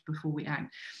reflect before we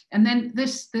act. And then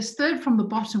this third from the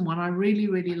bottom one I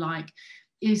really like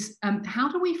is how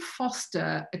do we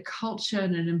foster a culture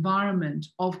and an environment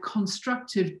of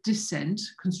constructive dissent,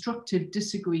 constructive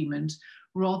disagreement,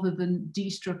 rather than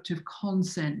destructive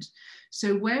consent.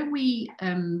 So where we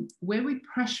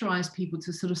pressurize people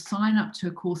to sort of sign up to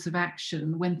a course of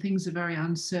action when things are very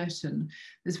uncertain,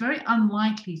 there's very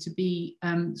unlikely to be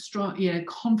strong,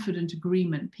 confident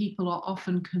agreement. People are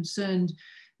often concerned,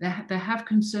 they have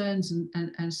concerns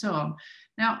and so on.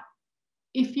 Now,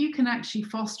 if you can actually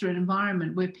foster an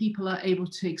environment where people are able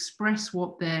to express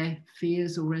what their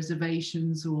fears or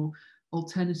reservations or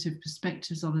alternative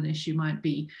perspectives on an issue might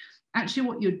be, actually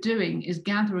what you're doing is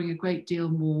gathering a great deal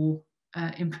more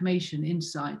information,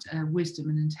 insight, wisdom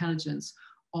and intelligence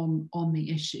on the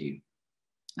issue.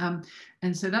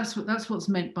 And so that's what's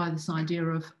meant by this idea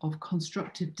of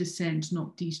constructive dissent,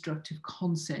 not destructive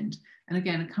consent. And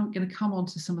again, I'm going to come on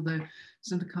to some of the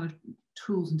kind of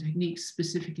tools and techniques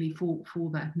specifically for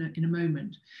that in a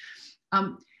moment.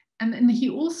 And then he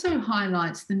also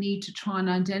highlights the need to try and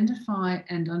identify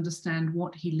and understand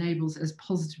what he labels as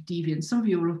positive deviance. Some of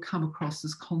you will have come across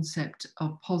this concept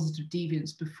of positive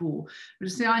deviance before, but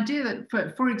it's the idea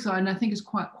that, for example, and I think it's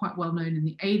quite well known in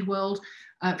the aid world,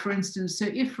 for instance. So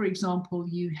if, for example,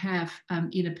 you have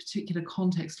in a particular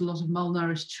context a lot of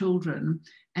malnourished children,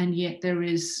 and yet there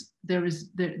is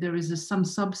some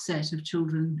subset of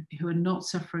children who are not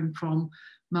suffering from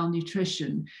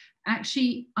malnutrition,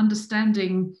 actually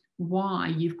understanding why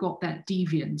you've got that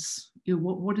deviance,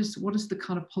 what is the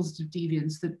kind of positive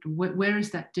deviance, that where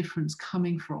is that difference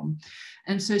coming from?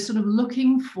 And so sort of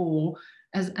looking for,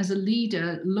 as a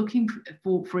leader, looking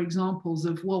for examples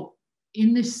of, well,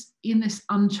 in this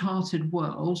uncharted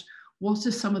world, what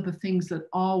are some of the things that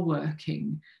are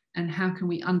working, and how can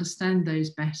we understand those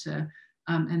better,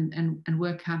 and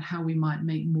work out how we might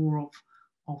make more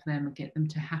of them and get them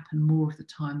to happen more of the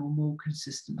time or more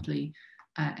consistently,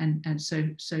 and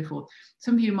so forth.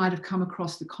 Some of you might have come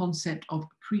across the concept of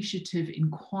appreciative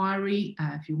inquiry.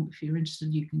 If you're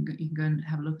interested, you can go and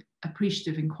have a look.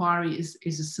 Appreciative inquiry is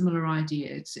a similar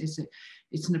idea.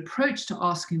 It's an approach to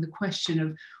asking the question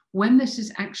of, when this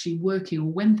is actually working,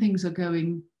 or when things are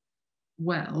going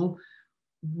well,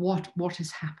 what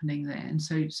is happening there? And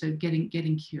so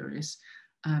getting curious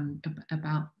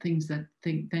about things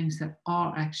that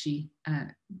are actually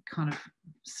kind of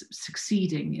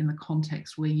succeeding in the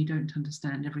context where you don't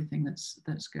understand everything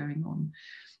that's going on.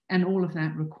 And all of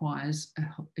that requires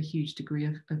a huge degree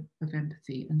of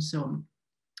empathy and so on.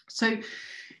 So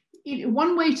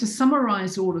one way to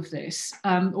summarize all of this,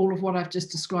 all of what I've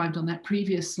just described on that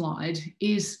previous slide,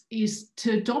 is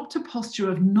to adopt a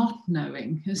posture of not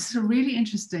knowing. This is a really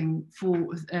interesting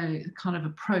kind of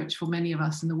approach for many of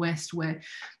us in the West, where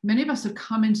many of us have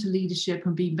come into leadership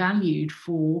and been valued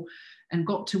for and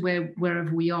got to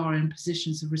wherever we are in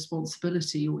positions of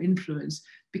responsibility or influence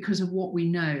because of what we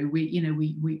know.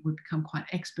 We become quite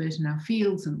expert in our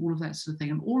fields and all of that sort of thing,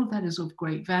 and all of that is of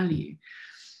great value.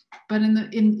 But in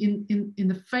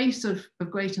the face of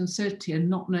great uncertainty and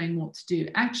not knowing what to do,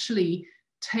 actually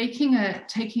taking a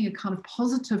kind of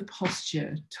positive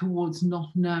posture towards not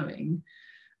knowing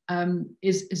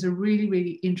is a really,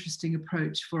 really interesting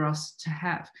approach for us to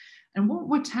have. And what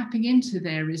we're tapping into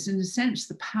there is, in a sense,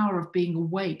 the power of being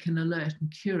awake and alert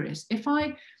and curious. If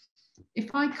I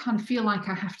kind of feel like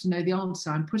I have to know the answer,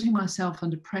 I'm putting myself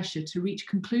under pressure to reach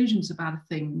conclusions about a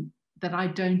thing that I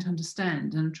don't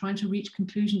understand, and I'm trying to reach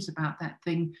conclusions about that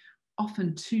thing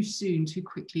often too soon, too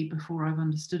quickly, before I've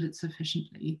understood it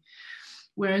sufficiently.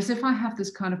 Whereas if I have this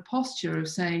kind of posture of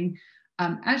saying,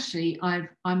 actually, I'm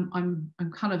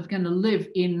kind of going to live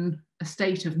in a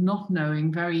state of not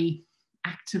knowing very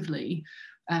actively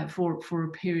for a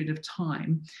period of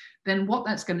time, then what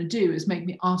that's going to do is make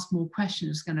me ask more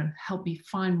questions. It's going to help me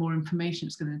find more information.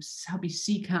 It's going to help me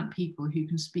seek out people who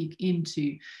can speak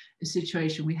into a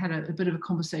situation. We had a bit of a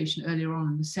conversation earlier on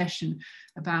in the session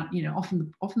about,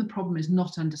 often the problem is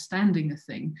not understanding a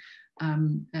thing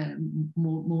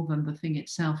more than the thing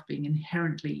itself being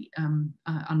inherently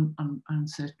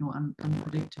uncertain or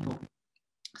unpredictable.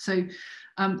 So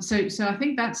I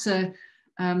think that's a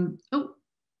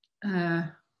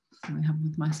something happened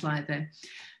with my slide there.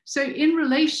 So in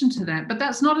relation to that, but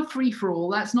that's not a free-for-all.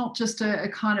 That's not just a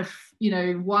kind of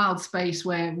wild space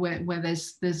where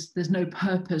there's no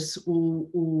purpose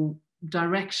or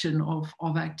direction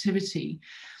of activity.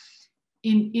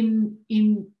 In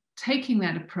taking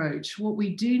that approach, what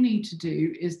we do need to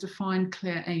do is define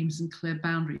clear aims and clear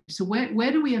boundaries. So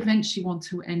where do we eventually want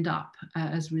to end up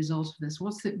as a result of this?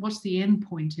 What's the end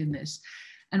point in this?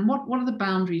 And what are the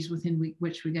boundaries within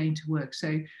which we're going to work?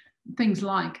 So things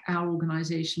like our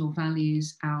organisational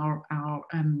values, our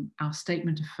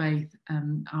statement of faith,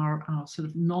 our sort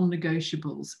of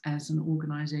non-negotiables as an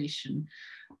organisation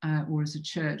or as a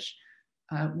church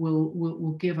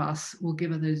will give us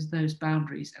those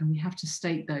boundaries, and we have to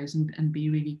state those and be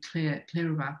really clear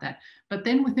about that. But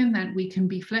then within that, we can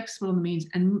be flexible on the means,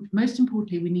 and most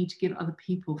importantly, we need to give other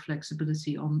people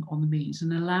flexibility on the means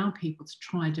and allow people to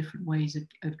try different ways of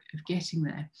getting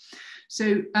there.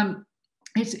 So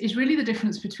it's really the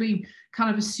difference between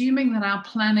kind of assuming that our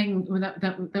planning,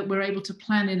 that we're able to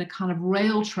plan in a kind of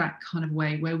rail track kind of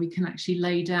way, where we can actually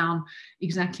lay down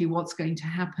exactly what's going to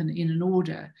happen in an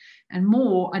order. And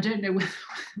more, I don't know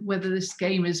whether this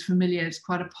game is familiar. It's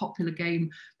quite a popular game,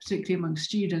 particularly among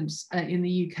students in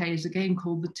the UK, is a game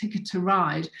called the Ticket to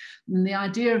Ride. And the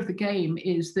idea of the game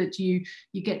is that you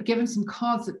get given some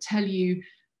cards that tell you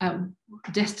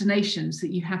destinations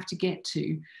that you have to get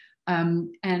to.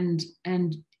 And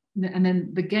then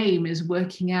the game is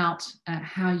working out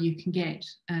how you can get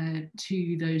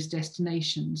to those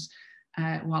destinations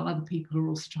while other people are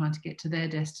also trying to get to their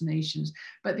destinations.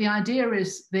 But the idea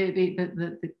is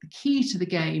the key to the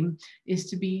game is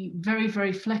to be very,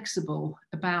 very flexible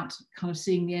about kind of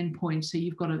seeing the end point. So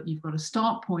you've got a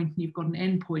start point and you've got an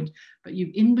end point, but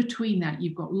in between that,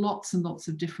 you've got lots and lots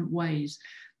of different ways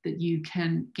that you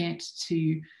can get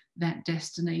to that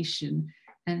destination.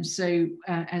 And so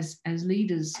as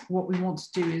leaders, what we want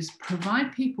to do is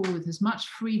provide people with as much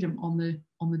freedom on the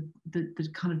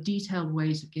kind of detailed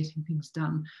ways of getting things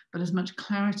done, but as much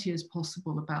clarity as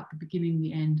possible about the beginning,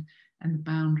 the end, and the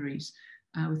boundaries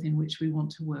within which we want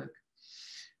to work.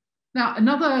 Now,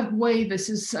 another way this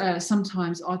is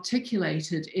sometimes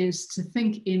articulated is to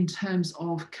think in terms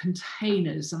of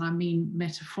containers, and I mean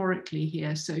metaphorically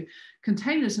here. So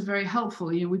containers are very helpful.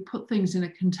 We put things in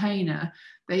a container,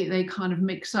 they kind of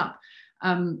mix up.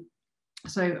 If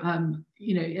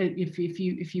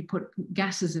you put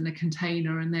gases in a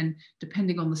container, and then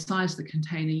depending on the size of the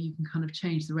container, you can kind of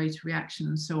change the rate of reaction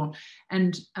and so on.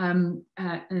 And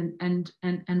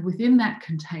within that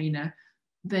container,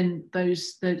 then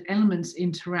those elements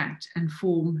interact and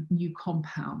form new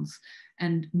compounds,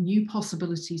 and new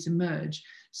possibilities emerge.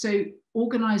 So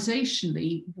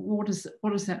organizationally, what does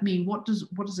that mean? What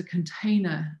does a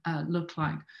container look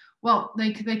like? Well,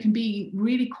 they can be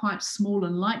really quite small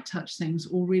and light touch things,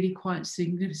 or really quite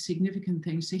significant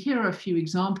things. So here are a few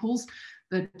examples.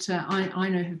 that I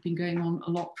know have been going on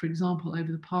a lot, for example,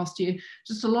 over the past year.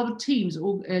 Just a lot of teams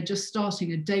all just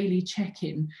starting a daily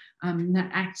check-in that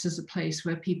acts as a place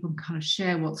where people can kind of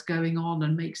share what's going on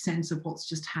and make sense of what's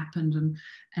just happened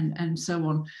and so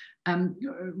on.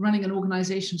 Running an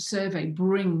organizational survey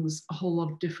brings a whole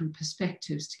lot of different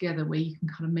perspectives together where you can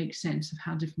kind of make sense of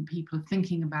how different people are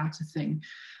thinking about a thing.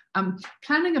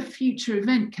 Planning a future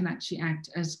event can actually act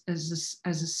as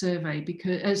a survey,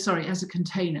 because as a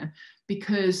container,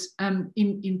 because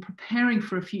in preparing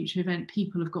for a future event,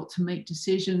 people have got to make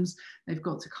decisions, they've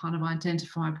got to kind of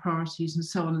identify priorities and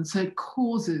so on, and so it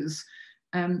causes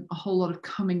a whole lot of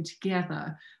coming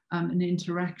together and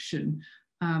interaction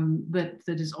that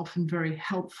is often very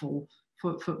helpful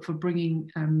for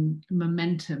bringing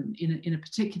momentum in a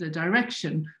particular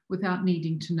direction without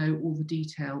needing to know all the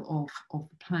detail of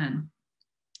the plan.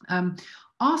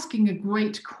 Asking a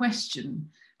great question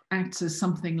acts as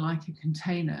something like a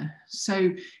container.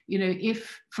 So,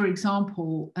 if, for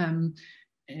example,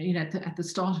 at the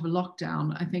start of a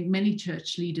lockdown, I think many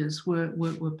church leaders were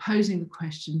posing the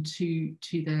question to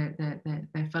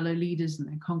their fellow leaders and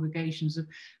their congregations of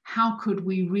how could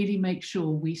we really make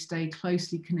sure we stay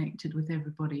closely connected with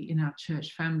everybody in our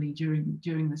church family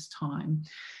during this time.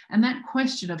 And that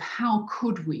question of how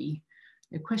could we,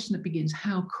 a question that begins,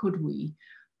 how could we,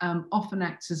 often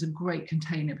acts as a great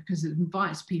container because it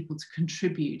invites people to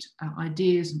contribute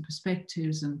ideas and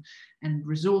perspectives and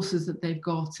resources that they've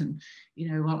got. And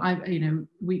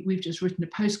we've just written a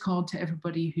postcard to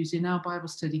everybody who's in our Bible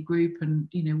study group, and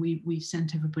we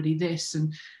sent everybody this,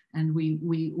 and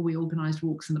we organised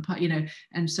walks in the park,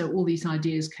 and so all these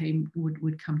ideas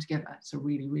would come together. It's a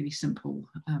really, really simple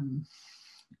kind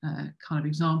of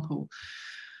example.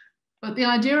 But the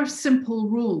idea of simple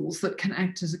rules that can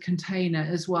act as a container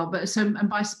as well. But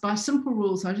and by simple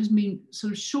rules, I just mean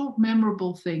sort of short,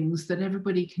 memorable things that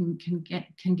everybody can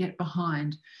get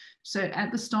behind. So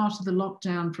at the start of the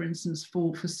lockdown, for instance,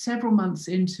 for several months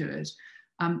into it,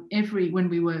 when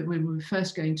we were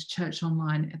first going to church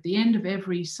online, at the end of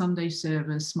every Sunday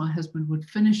service, my husband would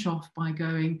finish off by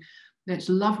going, "Let's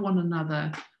love one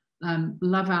another,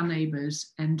 love our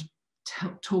neighbours, and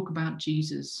talk about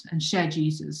Jesus and share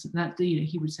Jesus." That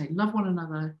he would say, love one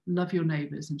another, love your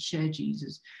neighbors, and share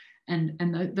Jesus. And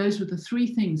those were the three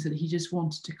things that he just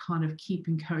wanted to kind of keep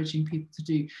encouraging people to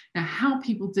do. Now, how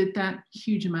people did that,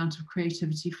 huge amount of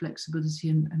creativity, flexibility,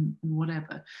 and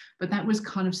whatever. But that was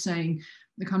kind of saying,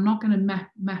 look, I'm not going to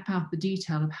map out the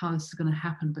detail of how this is going to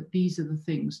happen, but these are the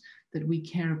things that we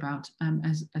care about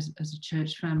as a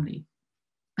church family.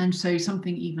 And so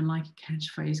something even like a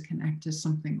catchphrase can act as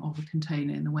something of a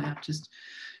container in the way I've just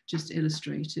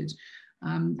illustrated.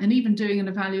 And even doing an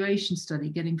evaluation study,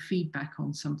 getting feedback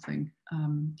on something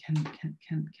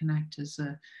can act as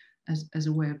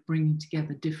a way of bringing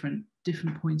together different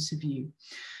points of view.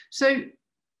 So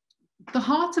the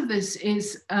heart of this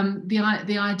is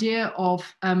the idea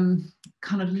of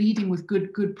kind of leading with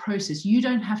good process. You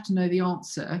don't have to know the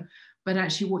answer, but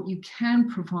actually what you can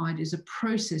provide is a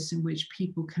process in which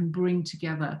people can bring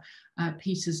together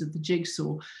pieces of the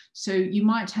jigsaw. So you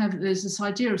might have, there's this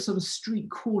idea of sort of street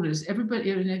corners.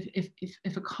 Everybody,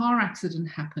 if a car accident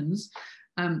happens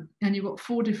and you've got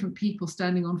 4 different people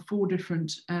standing on 4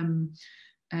 different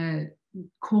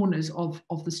corners of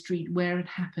the street where it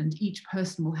happened, each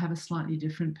person will have a slightly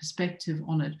different perspective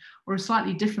on it, or a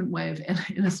slightly different way of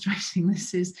illustrating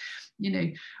this is,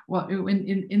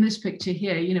 in this picture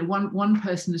here, one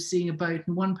person is seeing a boat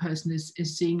and one person is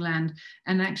seeing land,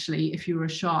 and actually if you were a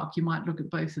shark you might look at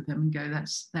both of them and go,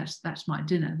 that's my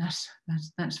dinner,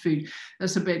 that's food.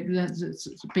 That's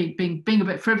being a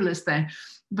bit frivolous there.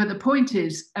 But the point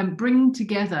is, bringing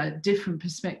together different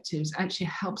perspectives actually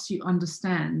helps you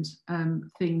understand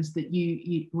things that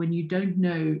you when you don't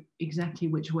know exactly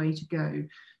which way to go,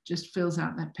 just fills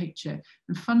out that picture.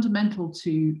 And fundamental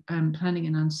to planning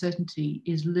and uncertainty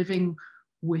is living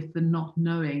with the not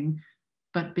knowing,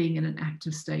 but being in an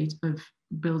active state of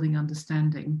building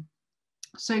understanding.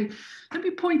 So let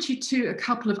me point you to a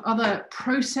couple of other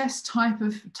process type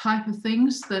of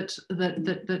things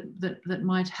that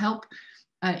might help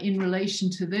in relation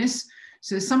to this.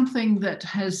 So something that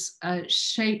has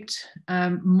shaped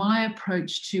my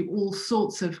approach to all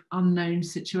sorts of unknown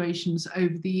situations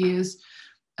over the years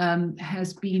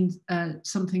has been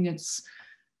something that's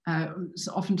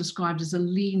often described as a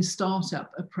lean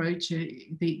startup approach.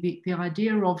 The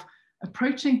idea of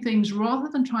approaching things rather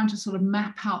than trying to sort of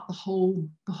map out the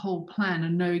whole plan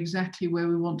and know exactly where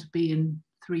we want to be in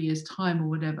 3 years' time or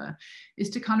whatever,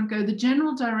 is to kind of go, the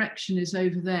general direction is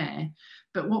over there,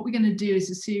 But what we're going to do is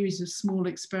a series of small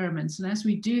experiments. And as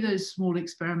we do those small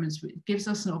experiments, it gives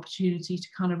us an opportunity to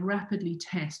kind of rapidly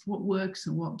test what works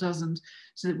and what doesn't,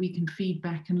 so that we can feed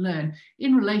back and learn.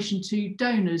 In relation to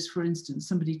donors, for instance,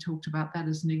 somebody talked about that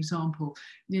as an example.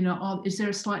 You know, is there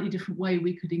a slightly different way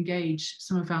we could engage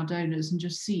some of our donors and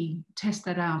just test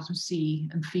that out and see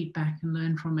and feedback and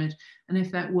learn from it? And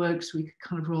if that works, we could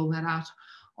kind of roll that out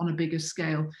on a bigger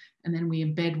scale, and then we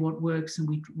embed what works and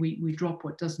we drop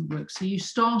what doesn't work. So you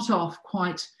start off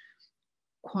quite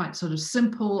sort of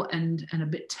simple and a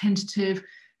bit tentative,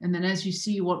 and then as you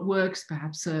see what works,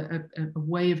 perhaps a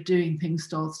way of doing things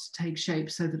starts to take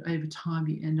shape, so that over time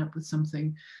you end up with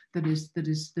something that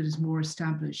is more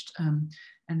established and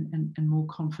more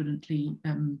confidently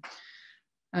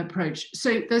approach.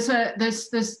 So there's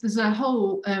a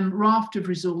whole raft of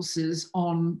resources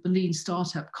on the lean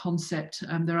startup concept.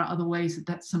 There are other ways that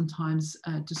that's sometimes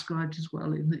described as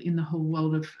well in the whole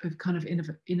world of kind of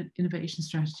innovation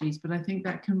strategies. But I think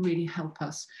that can really help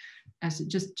us as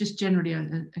just generally a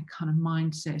kind of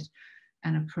mindset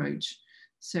and approach.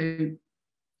 So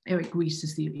Eric Ries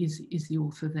is the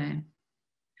author there.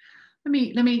 Let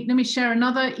me share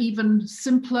another even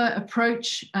simpler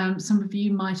approach. Some of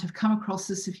you might have come across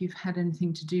this if you've had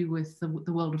anything to do with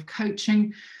the world of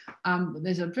coaching.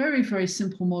 There's a very, very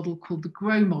simple model called the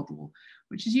GROW model,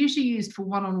 which is usually used for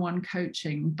one-on-one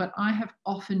coaching, but I have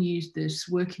often used this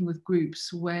working with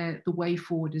groups where the way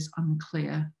forward is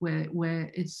unclear,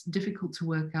 where it's difficult to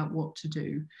work out what to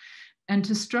do. And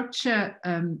to structure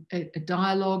a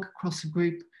dialogue across a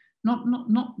group,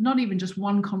 not even just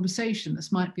one conversation.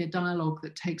 This might be a dialogue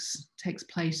that takes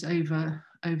place over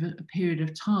a period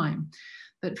of time,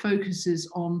 that focuses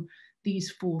on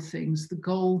these four things: the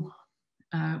goal,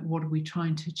 what are we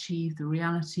trying to achieve, the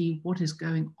reality, what is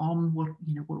going on,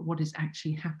 what is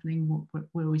actually happening,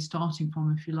 where are we starting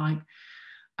from, if you like,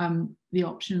 the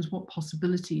options, what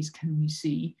possibilities can we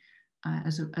see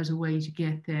as a way to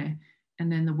get there.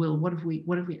 And then the will, what have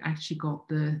we actually got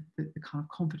the kind of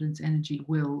confidence, energy,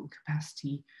 will,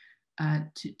 capacity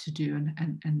to do,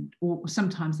 or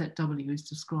sometimes that W is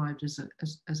described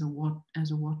as a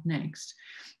what next.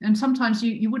 And sometimes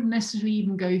you wouldn't necessarily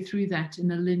even go through that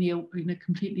in a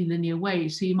completely linear way.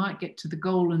 So you might get to the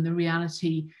goal and the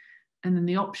reality, and then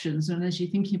the options. And as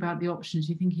you're thinking about the options,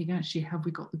 you're thinking, actually, have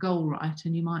we got the goal right?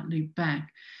 And you might loop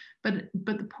back. But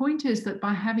the point is that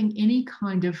by having any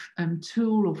kind of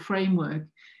tool or framework,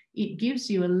 it gives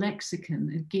you a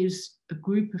lexicon. It gives a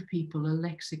group of people a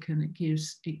lexicon. It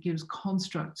gives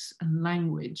constructs and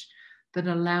language that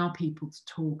allow people to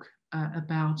talk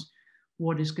about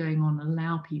what is going on,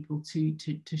 allow people to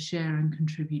share and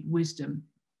contribute wisdom.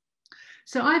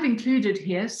 So I've included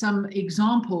here some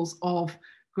examples of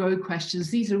GROW questions.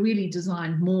 These are really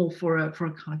designed more for a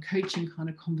kind of coaching kind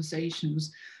of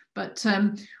conversations. But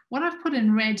what I've put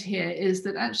in red here is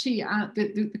that actually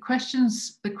the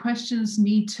questions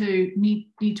need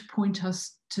to point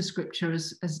us to scripture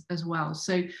as well.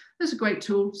 So there's a great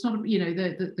tool. It's not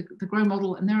the GROW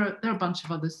model, and there are a bunch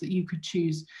of others that you could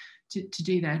choose to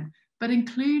do that. But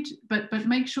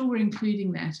make sure we're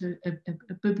including that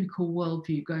a biblical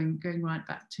worldview going right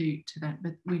back to that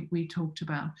we talked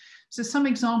about. So some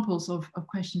examples of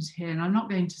questions here, and I'm not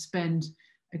going to spend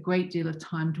a great deal of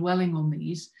time dwelling on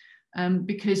these,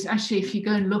 because actually if you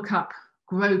go and look up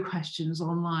GROW questions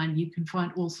online, you can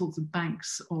find all sorts of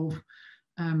banks of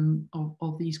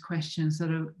these questions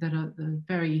that are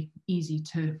very easy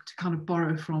to kind of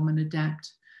borrow from and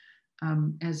adapt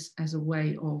as a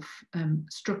way of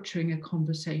structuring a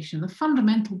conversation. The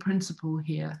fundamental principle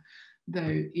here,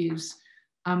 though, is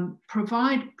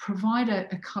provide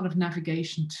a kind of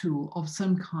navigation tool of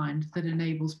some kind that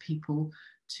enables people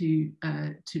to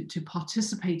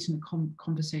participate in a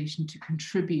conversation, to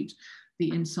contribute the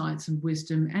insights and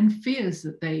wisdom and fears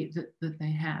that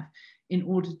they have, in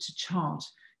order to chart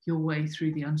your way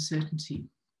through the uncertainty.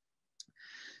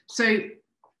 So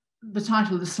the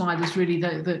title of the slide is really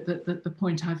the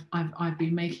point I've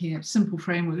been making. It. Simple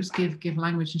frameworks give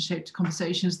language and shape to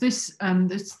conversations. This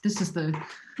is the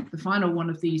final one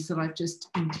of these that I've just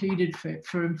included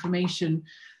for information.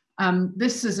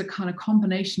 This is a kind of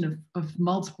combination of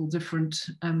multiple different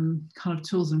kind of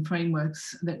tools and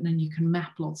frameworks that then you can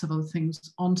map lots of other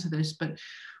things onto this. But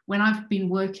when I've been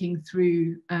working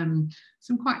through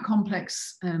some quite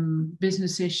complex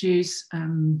business issues,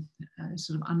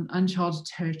 sort of uncharted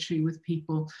territory with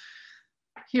people,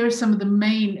 here are some of the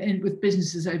main, with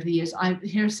businesses over the years,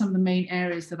 here are some of the main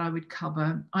areas that I would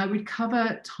cover. I would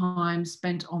cover time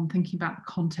spent on thinking about the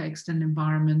context and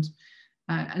environment,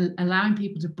 allowing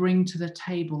people to bring to the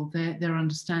table their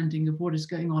understanding of what is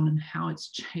going on and how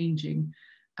it's changing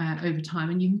over time,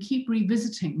 and you can keep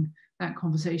revisiting that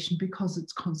conversation because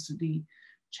it's constantly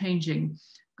changing.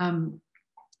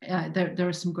 There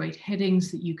are some great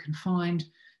headings that you can find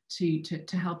to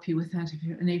help you with that. If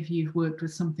any of you have worked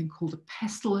with something called a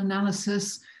pestle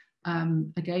analysis,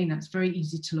 again, that's very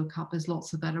easy to look up. There's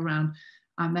lots of that around.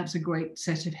 That's a great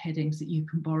set of headings that you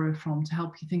can borrow from to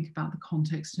help you think about the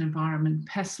context and environment.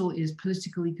 PESTLE is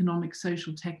political, economic,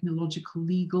 social, technological,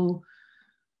 legal,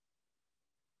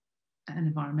 and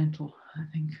environmental, I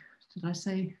think. Did I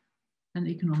say? And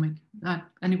economic.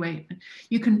 Anyway,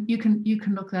 you can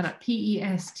look that up.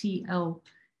 PESTLE.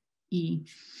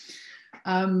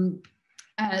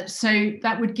 So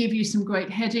that would give you some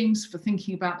great headings for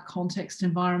thinking about the context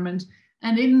environment.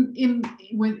 And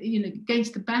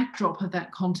against the backdrop of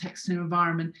that context and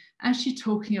environment, actually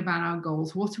talking about our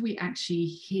goals, what are we actually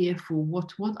here for?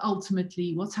 What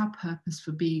ultimately, what's our purpose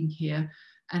for being here?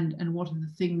 And what are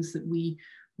the things that we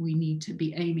need to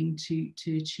be aiming to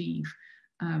achieve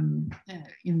in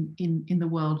the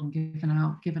world, and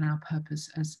given our purpose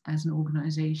as an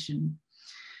organization.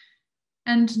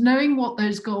 And knowing what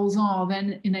those goals are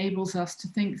then enables us to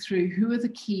think through who are the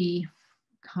key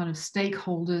kind of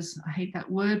stakeholders. I hate that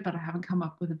word, but I haven't come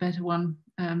up with a better one.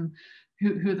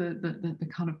 Who are the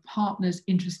kind of partners,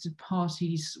 interested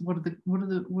parties? What are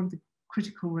the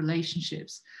critical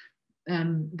relationships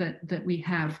that we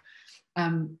have,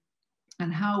 and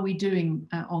how are we doing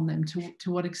on them?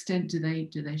 To what extent do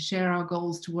they share our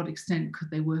goals? To what extent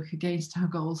could they work against our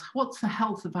goals? What's the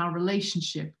health of our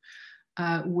relationship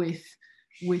with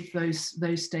those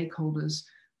stakeholders?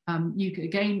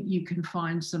 You can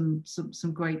find some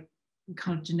great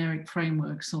kind of generic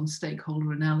frameworks on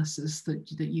stakeholder analysis that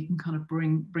you can kind of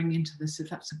bring into this if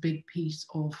that's a big piece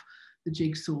of the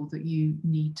jigsaw that you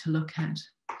need to look at.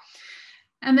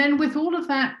 And then with all of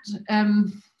that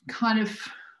kind of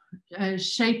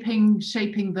shaping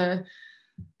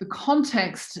the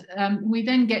context, we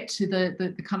then get to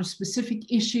the kind of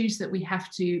specific issues that we have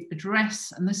to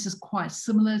address. And this is quite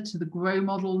similar to the GROW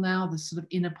model now, the sort of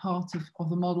inner part of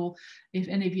the model. If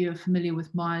any of you are familiar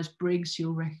with Myers-Briggs,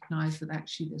 you'll recognize that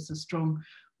actually there's a strong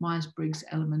Myers-Briggs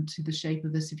element to the shape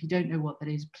of this. If you don't know what that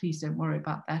is, please don't worry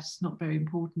about that. It's not very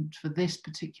important for this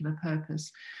particular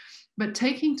purpose. But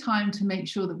taking time to make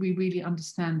sure that we really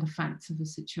understand the facts of the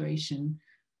situation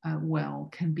well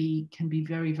can be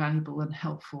very valuable and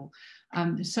helpful.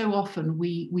 So often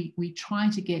we try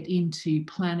to get into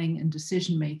planning and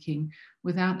decision making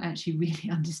without actually really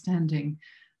understanding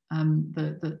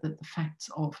the facts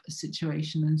of a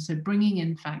situation. And so bringing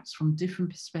in facts from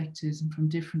different perspectives and from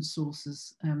different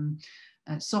sources,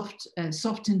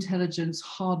 soft intelligence,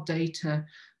 hard data,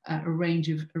 a range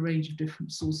of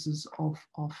different sources of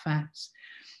facts.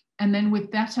 And then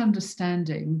with that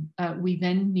understanding, we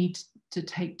then need to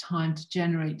take time to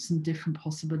generate some different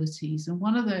possibilities. And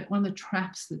one of the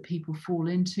traps that people fall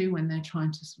into when they're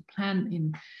trying to sort of plan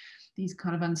in these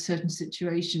kind of uncertain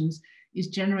situations is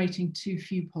generating too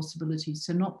few possibilities.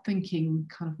 So not thinking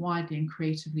kind of widely and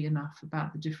creatively enough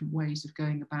about the different ways of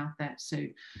going about that. So,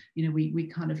 you know, we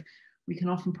can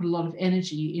often put a lot of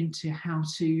energy into how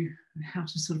to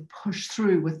sort of push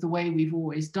through with the way we've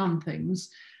always done things,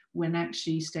 when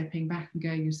actually stepping back and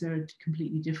going, is there a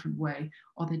completely different way?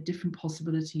 Are there different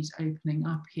possibilities opening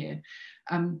up here?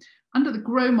 Under the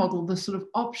GROW model, the sort of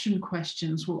option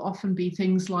questions will often be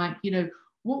things like, you know,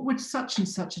 what would such and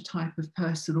such a type of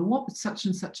person, or what would such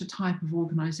and such a type of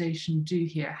organization do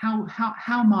here?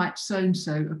 How might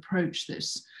so-and-so approach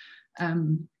this?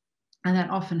 And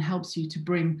that often helps you to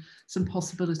bring some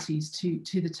possibilities to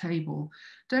the table.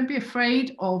 Don't be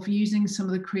afraid of using some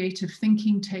of the creative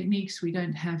thinking techniques. We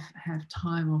don't have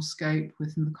time or scope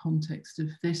within the context of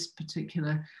this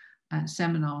particular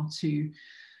seminar to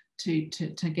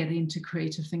get into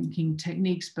creative thinking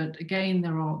techniques. But again,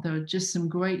 there are just some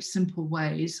great simple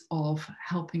ways of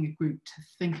helping a group to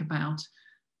think about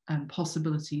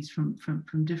possibilities from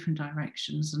different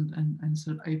directions and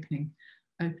sort of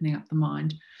opening up the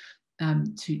mind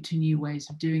to new ways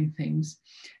of doing things.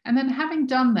 And then having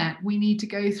done that, we need to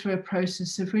go through a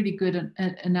process of really good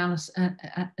analysis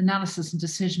and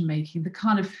decision making, the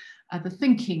kind of the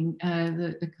thinking,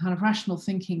 the kind of rational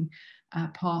thinking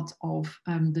part of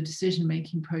the decision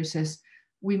making process.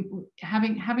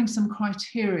 Having some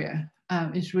criteria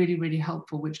is really, really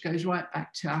helpful, which goes right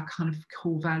back to our kind of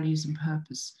core values and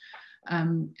purpose.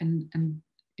 And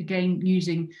again,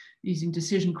 using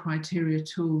decision criteria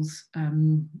tools,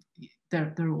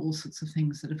 there are all sorts of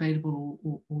things that are available,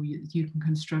 or you can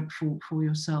construct for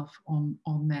yourself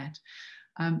on that,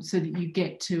 so that you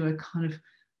get to a kind of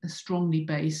a strongly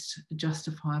based,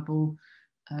 justifiable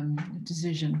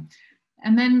decision.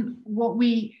 And then what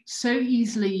we so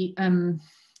easily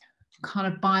kind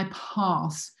of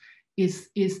bypass is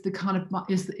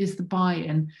the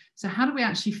buy-in. So how do we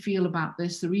actually feel about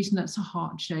this? The reason that's a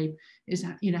heart shape is,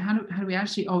 you know, how do we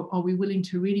actually, are we willing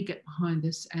to really get behind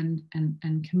this and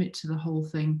commit to the whole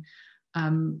thing?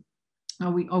 Are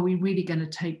we really going to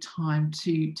take time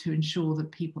to ensure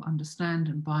that people understand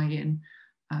and buy in,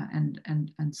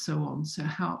 and so on? So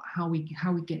how we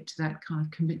get to that kind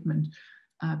of commitment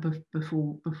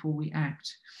before we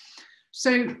act.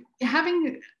 So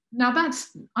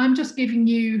I'm just giving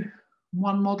you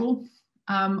one model.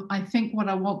 I think what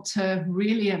I want to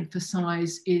really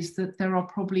emphasize is that there are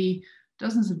probably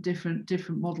dozens of different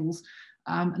models.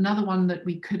 Another one that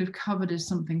we could have covered is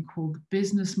something called the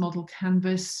business model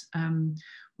canvas,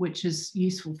 which is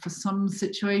useful for some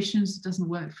situations. It doesn't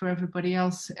work for everybody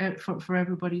else, for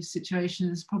everybody's situation.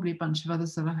 There's probably a bunch of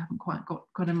others that I haven't quite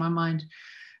got in my mind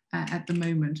at the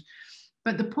moment.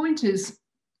 But the point is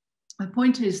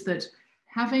that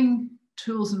having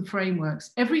tools and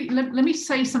frameworks, let me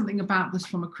say something about this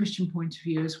from a Christian point of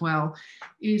view as well,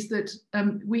 is that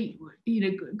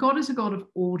God is a God of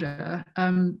order,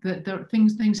 that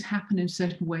things happen in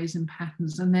certain ways and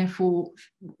patterns, and therefore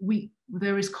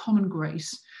there is common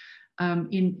grace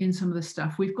in some of the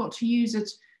stuff. We've got to use it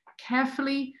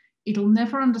carefully. It'll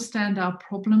never understand our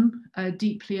problem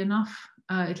deeply enough.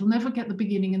 It'll never get the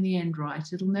beginning and the end right.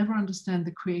 It'll never understand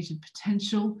the creative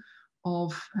potential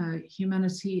of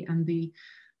humanity and the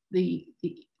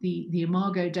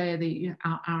imago Dei,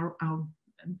 our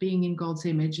being in God's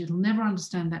image. It'll never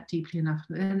understand that deeply enough.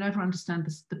 It'll never understand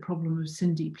the problem of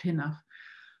sin deeply enough.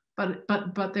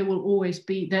 But there will always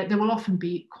be, there will often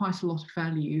be quite a lot of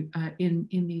value in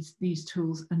these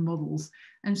tools and models,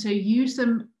 and so use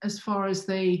them as far as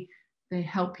they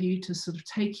help you to sort of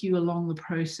take you along the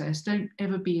process. Don't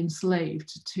ever be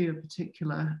enslaved to a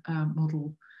particular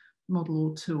model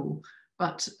or tool,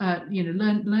 but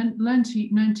learn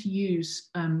to use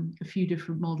a few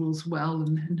different models well,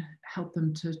 and help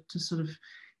them to sort of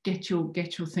get your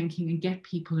thinking and get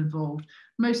people involved.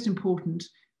 Most important,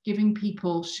 giving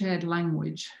people shared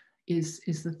language is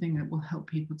the thing that will help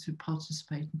people to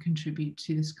participate and contribute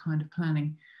to this kind of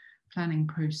planning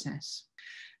process.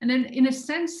 And then, in a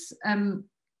sense,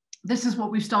 this is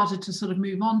what we've started to sort of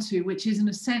move on to, which is, in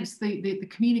a sense, the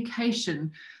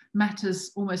communication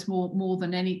matters almost more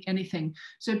than anything.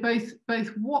 So both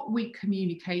what we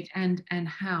communicate and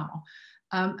how.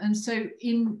 And so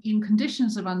in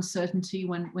conditions of uncertainty,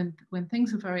 when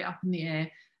things are very up in the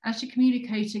air, actually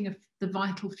communicating the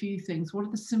vital few things. What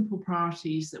are the simple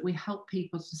priorities that we help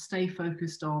people to stay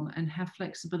focused on and have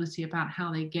flexibility about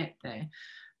how they get there,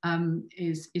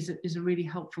 is a really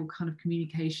helpful kind of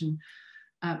communication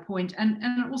point. And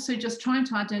also just trying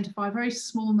to identify a very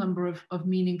small number of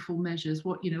meaningful measures.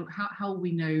 How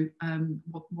we know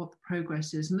what the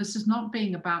progress is. And this is not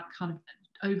being about kind of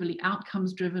overly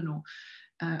outcomes driven or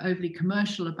overly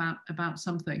commercial about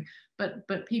something,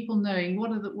 but people knowing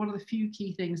what are the few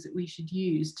key things that we should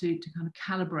use to kind of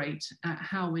calibrate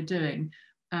how we're doing,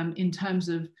 in terms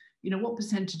of, what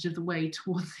percentage of the way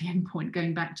towards the end point,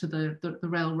 going back to the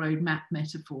railroad map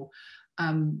metaphor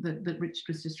that Richard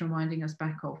was just reminding us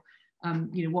back of.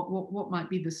 What might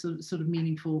be the sort of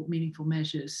meaningful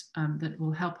measures that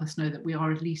will help us know that we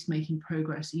are at least making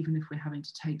progress, even if we're having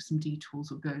to take some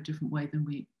detours or go a different way than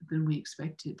we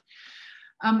expected.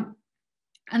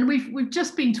 And we've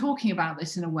just been talking about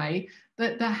this in a way,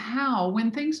 that the how,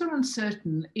 when things are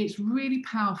uncertain, it's really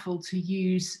powerful to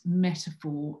use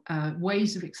metaphor,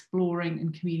 ways of exploring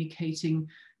and communicating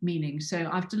meaning. So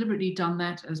I've deliberately done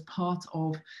that as part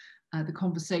of the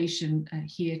conversation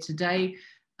here today,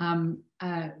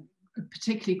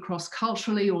 particularly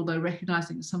cross-culturally, although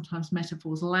recognizing that sometimes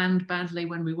metaphors land badly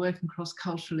when we're working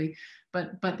cross-culturally,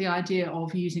 but the idea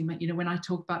of using, when I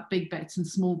talk about big bets and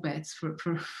small bets, for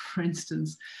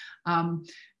instance,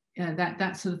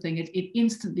 that sort of thing, it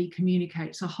instantly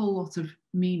communicates a whole lot of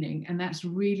meaning, and that's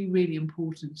really, really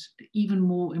important, even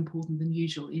more important than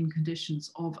usual in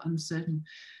conditions of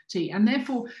uncertainty. And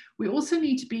therefore, we also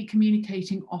need to be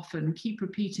communicating often, keep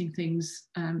repeating things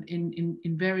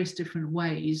in various different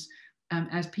ways,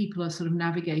 as people are sort of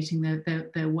navigating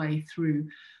their way through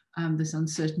this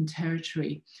uncertain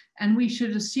territory. And we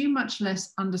should assume much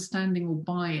less understanding or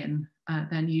buy-in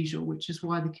than usual, which is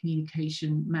why the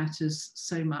communication matters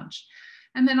so much.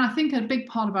 And then I think a big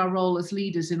part of our role as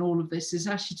leaders in all of this is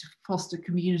actually to foster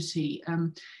community.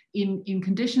 In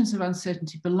conditions of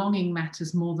uncertainty, belonging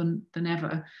matters more than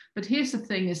ever. But here's the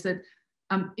thing, is that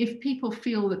if people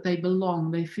feel that they belong,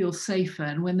 they feel safer.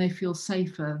 And when they feel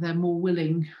safer, they're more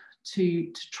willing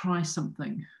to try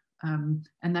something. And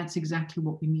that's exactly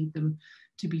what we need them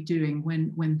to be doing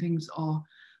when things are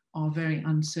very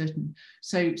uncertain.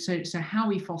 So how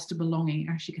we foster belonging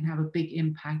actually can have a big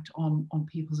impact on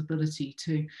people's ability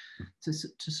to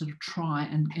sort of try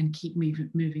and keep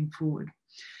moving forward.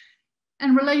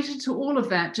 And related to all of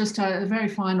that, just a very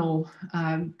final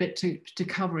bit to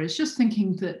cover is just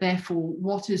thinking that, therefore,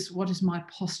 what is my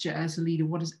posture as a leader?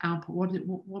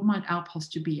 What might our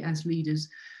posture be as leaders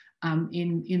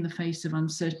in the face of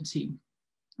uncertainty?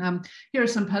 Here are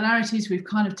some polarities. We've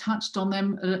kind of touched on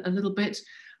them a little bit.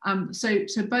 So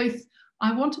both,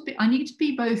 I need to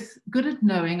be both good at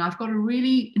knowing. I've got to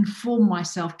really inform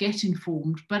myself, get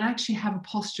informed, but actually have a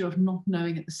posture of not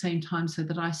knowing at the same time, so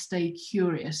that I stay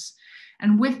curious.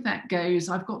 And with that goes,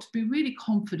 I've got to be really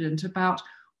confident about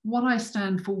what I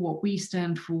stand for, what we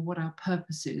stand for, what our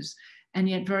purpose is, and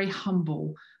yet very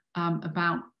humble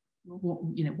about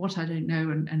what I don't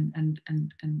know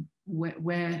and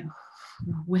where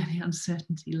the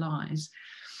uncertainty lies.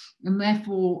 And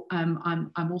therefore,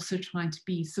 I'm also trying to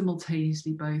be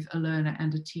simultaneously both a learner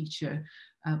and a teacher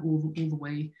all the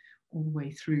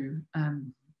way through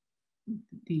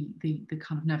the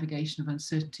kind of navigation of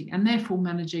uncertainty, and therefore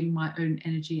managing my own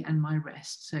energy and my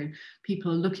rest. So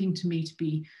people are looking to me to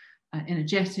be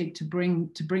energetic, to bring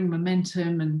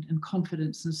momentum and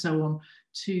confidence and so on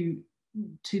to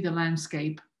the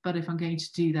landscape. But if I'm going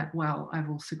to do that well, I've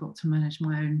also got to manage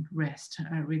my own rest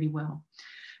really well.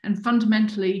 And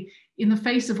fundamentally, in the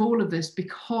face of all of this,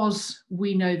 because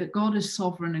we know that God is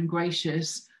sovereign and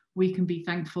gracious, we can be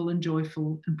thankful and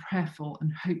joyful and prayerful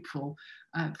and hopeful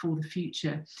for the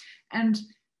future. And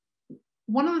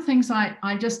one of the things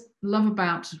I just love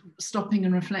about stopping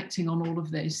and reflecting on all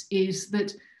of this is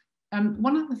that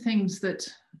one of the things that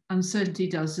uncertainty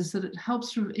does is that it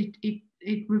helps,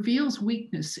 it reveals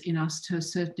weakness in us to a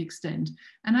certain extent.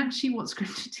 And actually what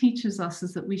Scripture teaches us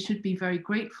is that we should be very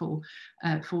grateful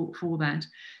for that.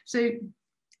 So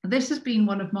this has been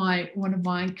one of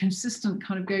my consistent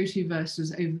kind of go-to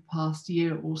verses over the past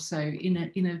year or so, in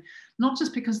a not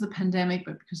just because of the pandemic,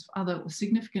 but because of other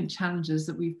significant challenges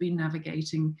that we've been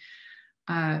navigating,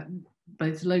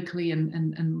 both locally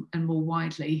and more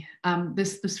widely.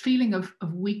 This feeling of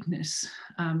weakness,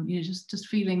 just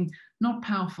feeling not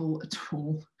powerful at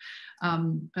all.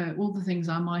 All the things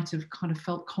I might have kind of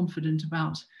felt confident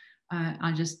about,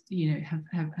 I just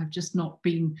have just not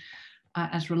been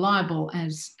as reliable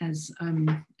as in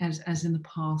the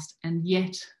past, and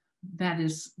yet that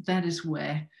is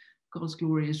where God's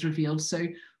glory is revealed. So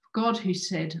God, who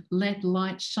said, "Let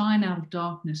light shine out of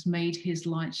darkness," made his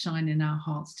light shine in our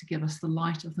hearts to give us the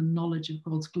light of the knowledge of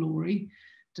God's glory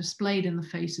displayed in the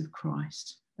face of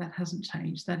Christ. That hasn't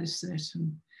changed, that is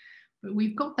certain. But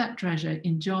we've got that treasure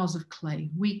in jars of clay,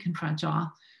 weak and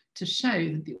fragile, to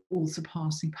show that the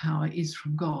all-surpassing power is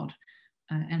from God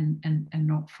and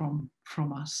not from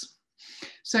us.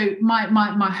 So my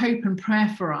hope and prayer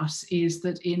for us is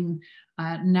that in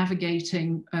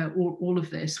navigating all of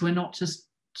this, we're not just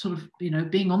sort of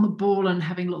being on the ball and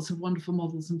having lots of wonderful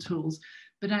models and tools,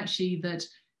 but actually that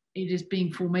it is being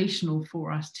formational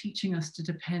for us, teaching us to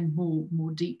depend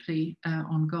more deeply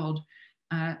on God,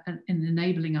 and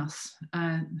enabling us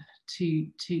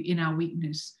to in our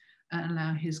weakness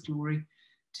allow his glory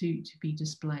to be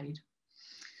displayed.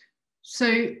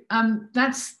 So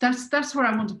that's where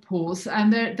I want to pause.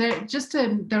 And there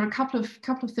are a couple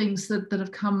of things that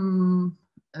have come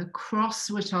across,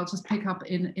 which I'll just pick up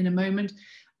in a moment.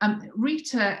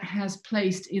 Rita has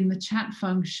placed in the chat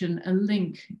function a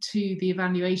link to the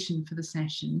evaluation for the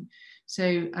session.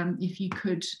 So if you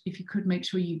could make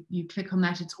sure you click on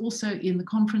that. It's also in the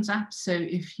conference app. So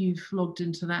if you've logged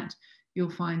into that, you'll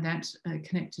find that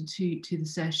connected to the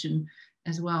session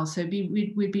as well. So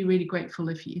we'd be really grateful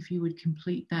if you would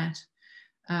complete that.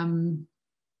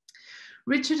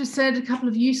 Richard has said a couple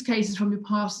of use cases from your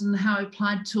past and how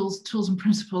applied tools and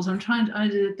principles. I'm trying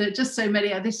to, there are just so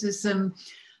many. This is,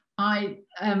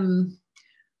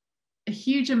 a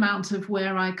huge amount of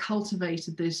where I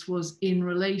cultivated this was in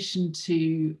relation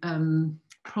to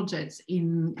projects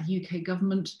in UK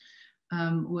government,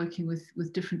 working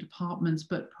with different departments,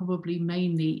 but probably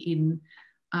mainly in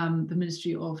the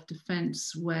Ministry of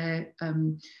Defence, where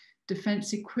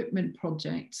defence equipment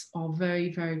projects are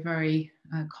very, very, very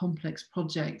complex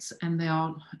projects, and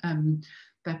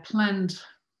they're planned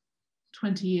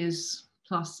 20 years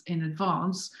plus in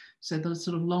advance. So the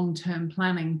sort of long-term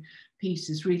planning piece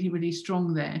is really, really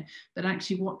strong there. But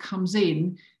actually what comes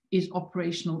in is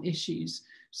operational issues.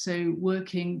 So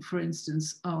working, for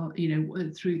instance,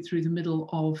 through the middle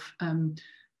of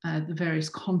the various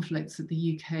conflicts that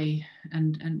the UK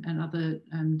and other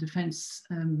defence,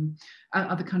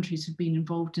 other countries have been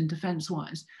involved in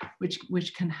defence-wise,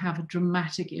 which can have a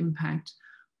dramatic impact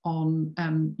on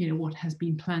what has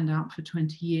been planned out for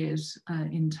 20 years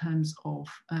in terms of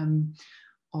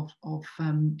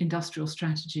industrial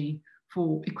strategy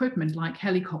for equipment like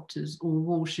helicopters or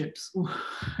warships or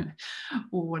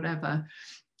or whatever.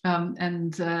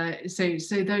 So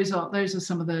those are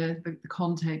some of the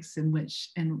contexts in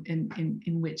which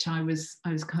I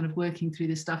was kind of working through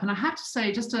this stuff. And I have to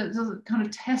say, just a kind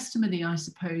of testimony, I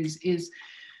suppose, is,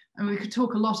 and we could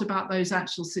talk a lot about those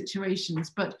actual situations,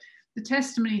 but the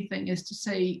testimony thing is to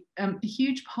say a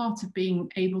huge part of being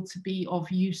able to be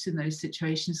of use in those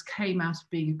situations came out of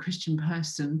being a Christian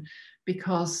person,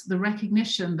 because the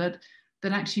recognition that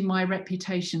actually my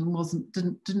reputation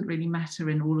didn't really matter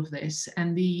in all of this,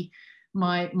 and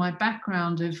my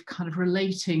background of kind of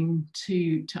relating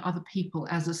to other people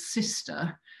as a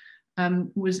sister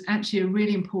was actually a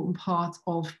really important part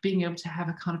of being able to have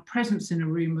a kind of presence in a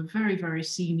room of very, very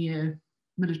senior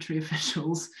military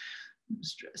officials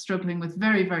struggling with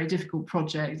very, very difficult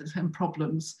projects and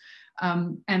problems,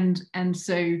 and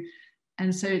so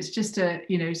it's just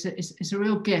it's a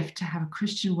real gift to have a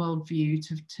Christian worldview,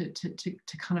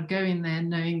 to kind of go in there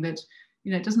knowing that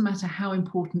it doesn't matter how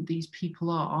important these people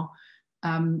are,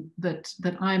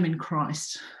 that I am in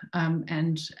Christ,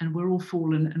 and we're all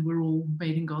fallen and we're all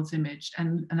made in God's image,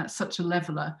 and that's such a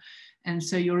leveler. And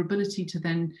so your ability to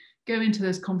then go into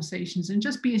those conversations and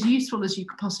just be as useful as you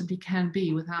possibly can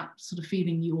be without sort of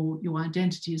feeling your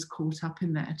identity is caught up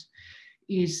in that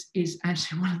is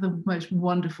actually one of the most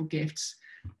wonderful gifts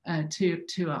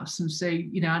to us. And so,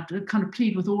 I'd kind of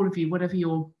plead with all of you, whatever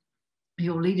your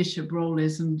leadership role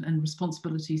is and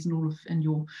responsibilities and all of, and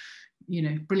your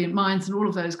brilliant minds and all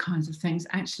of those kinds of things,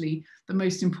 actually the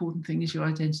most important thing is your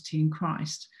identity in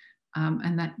Christ.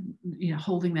 And that,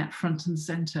 holding that front and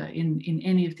center in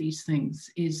any of these things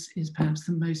is perhaps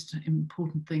the most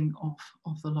important thing of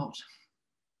the lot.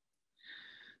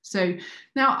 So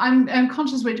now I'm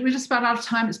conscious we're just about out of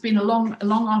time. It's been a long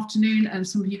afternoon, and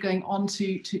some of you going on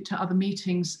to other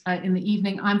meetings in the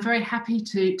evening. I'm very happy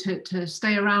to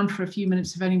stay around for a few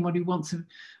minutes if anybody wants a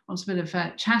bit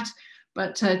of chat.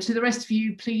 But to the rest of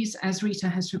you, please, as Rita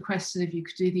has requested, if you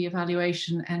could do the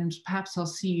evaluation, and perhaps I'll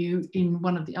see you in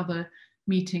one of the other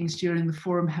meetings during the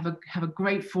forum. Have a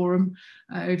great forum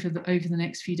over the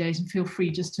next few days, and feel free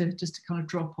just to kind of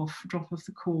drop off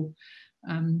the call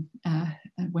when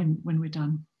we're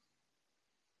done.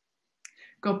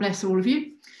 God bless all of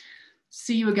you.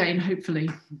 See you again, hopefully.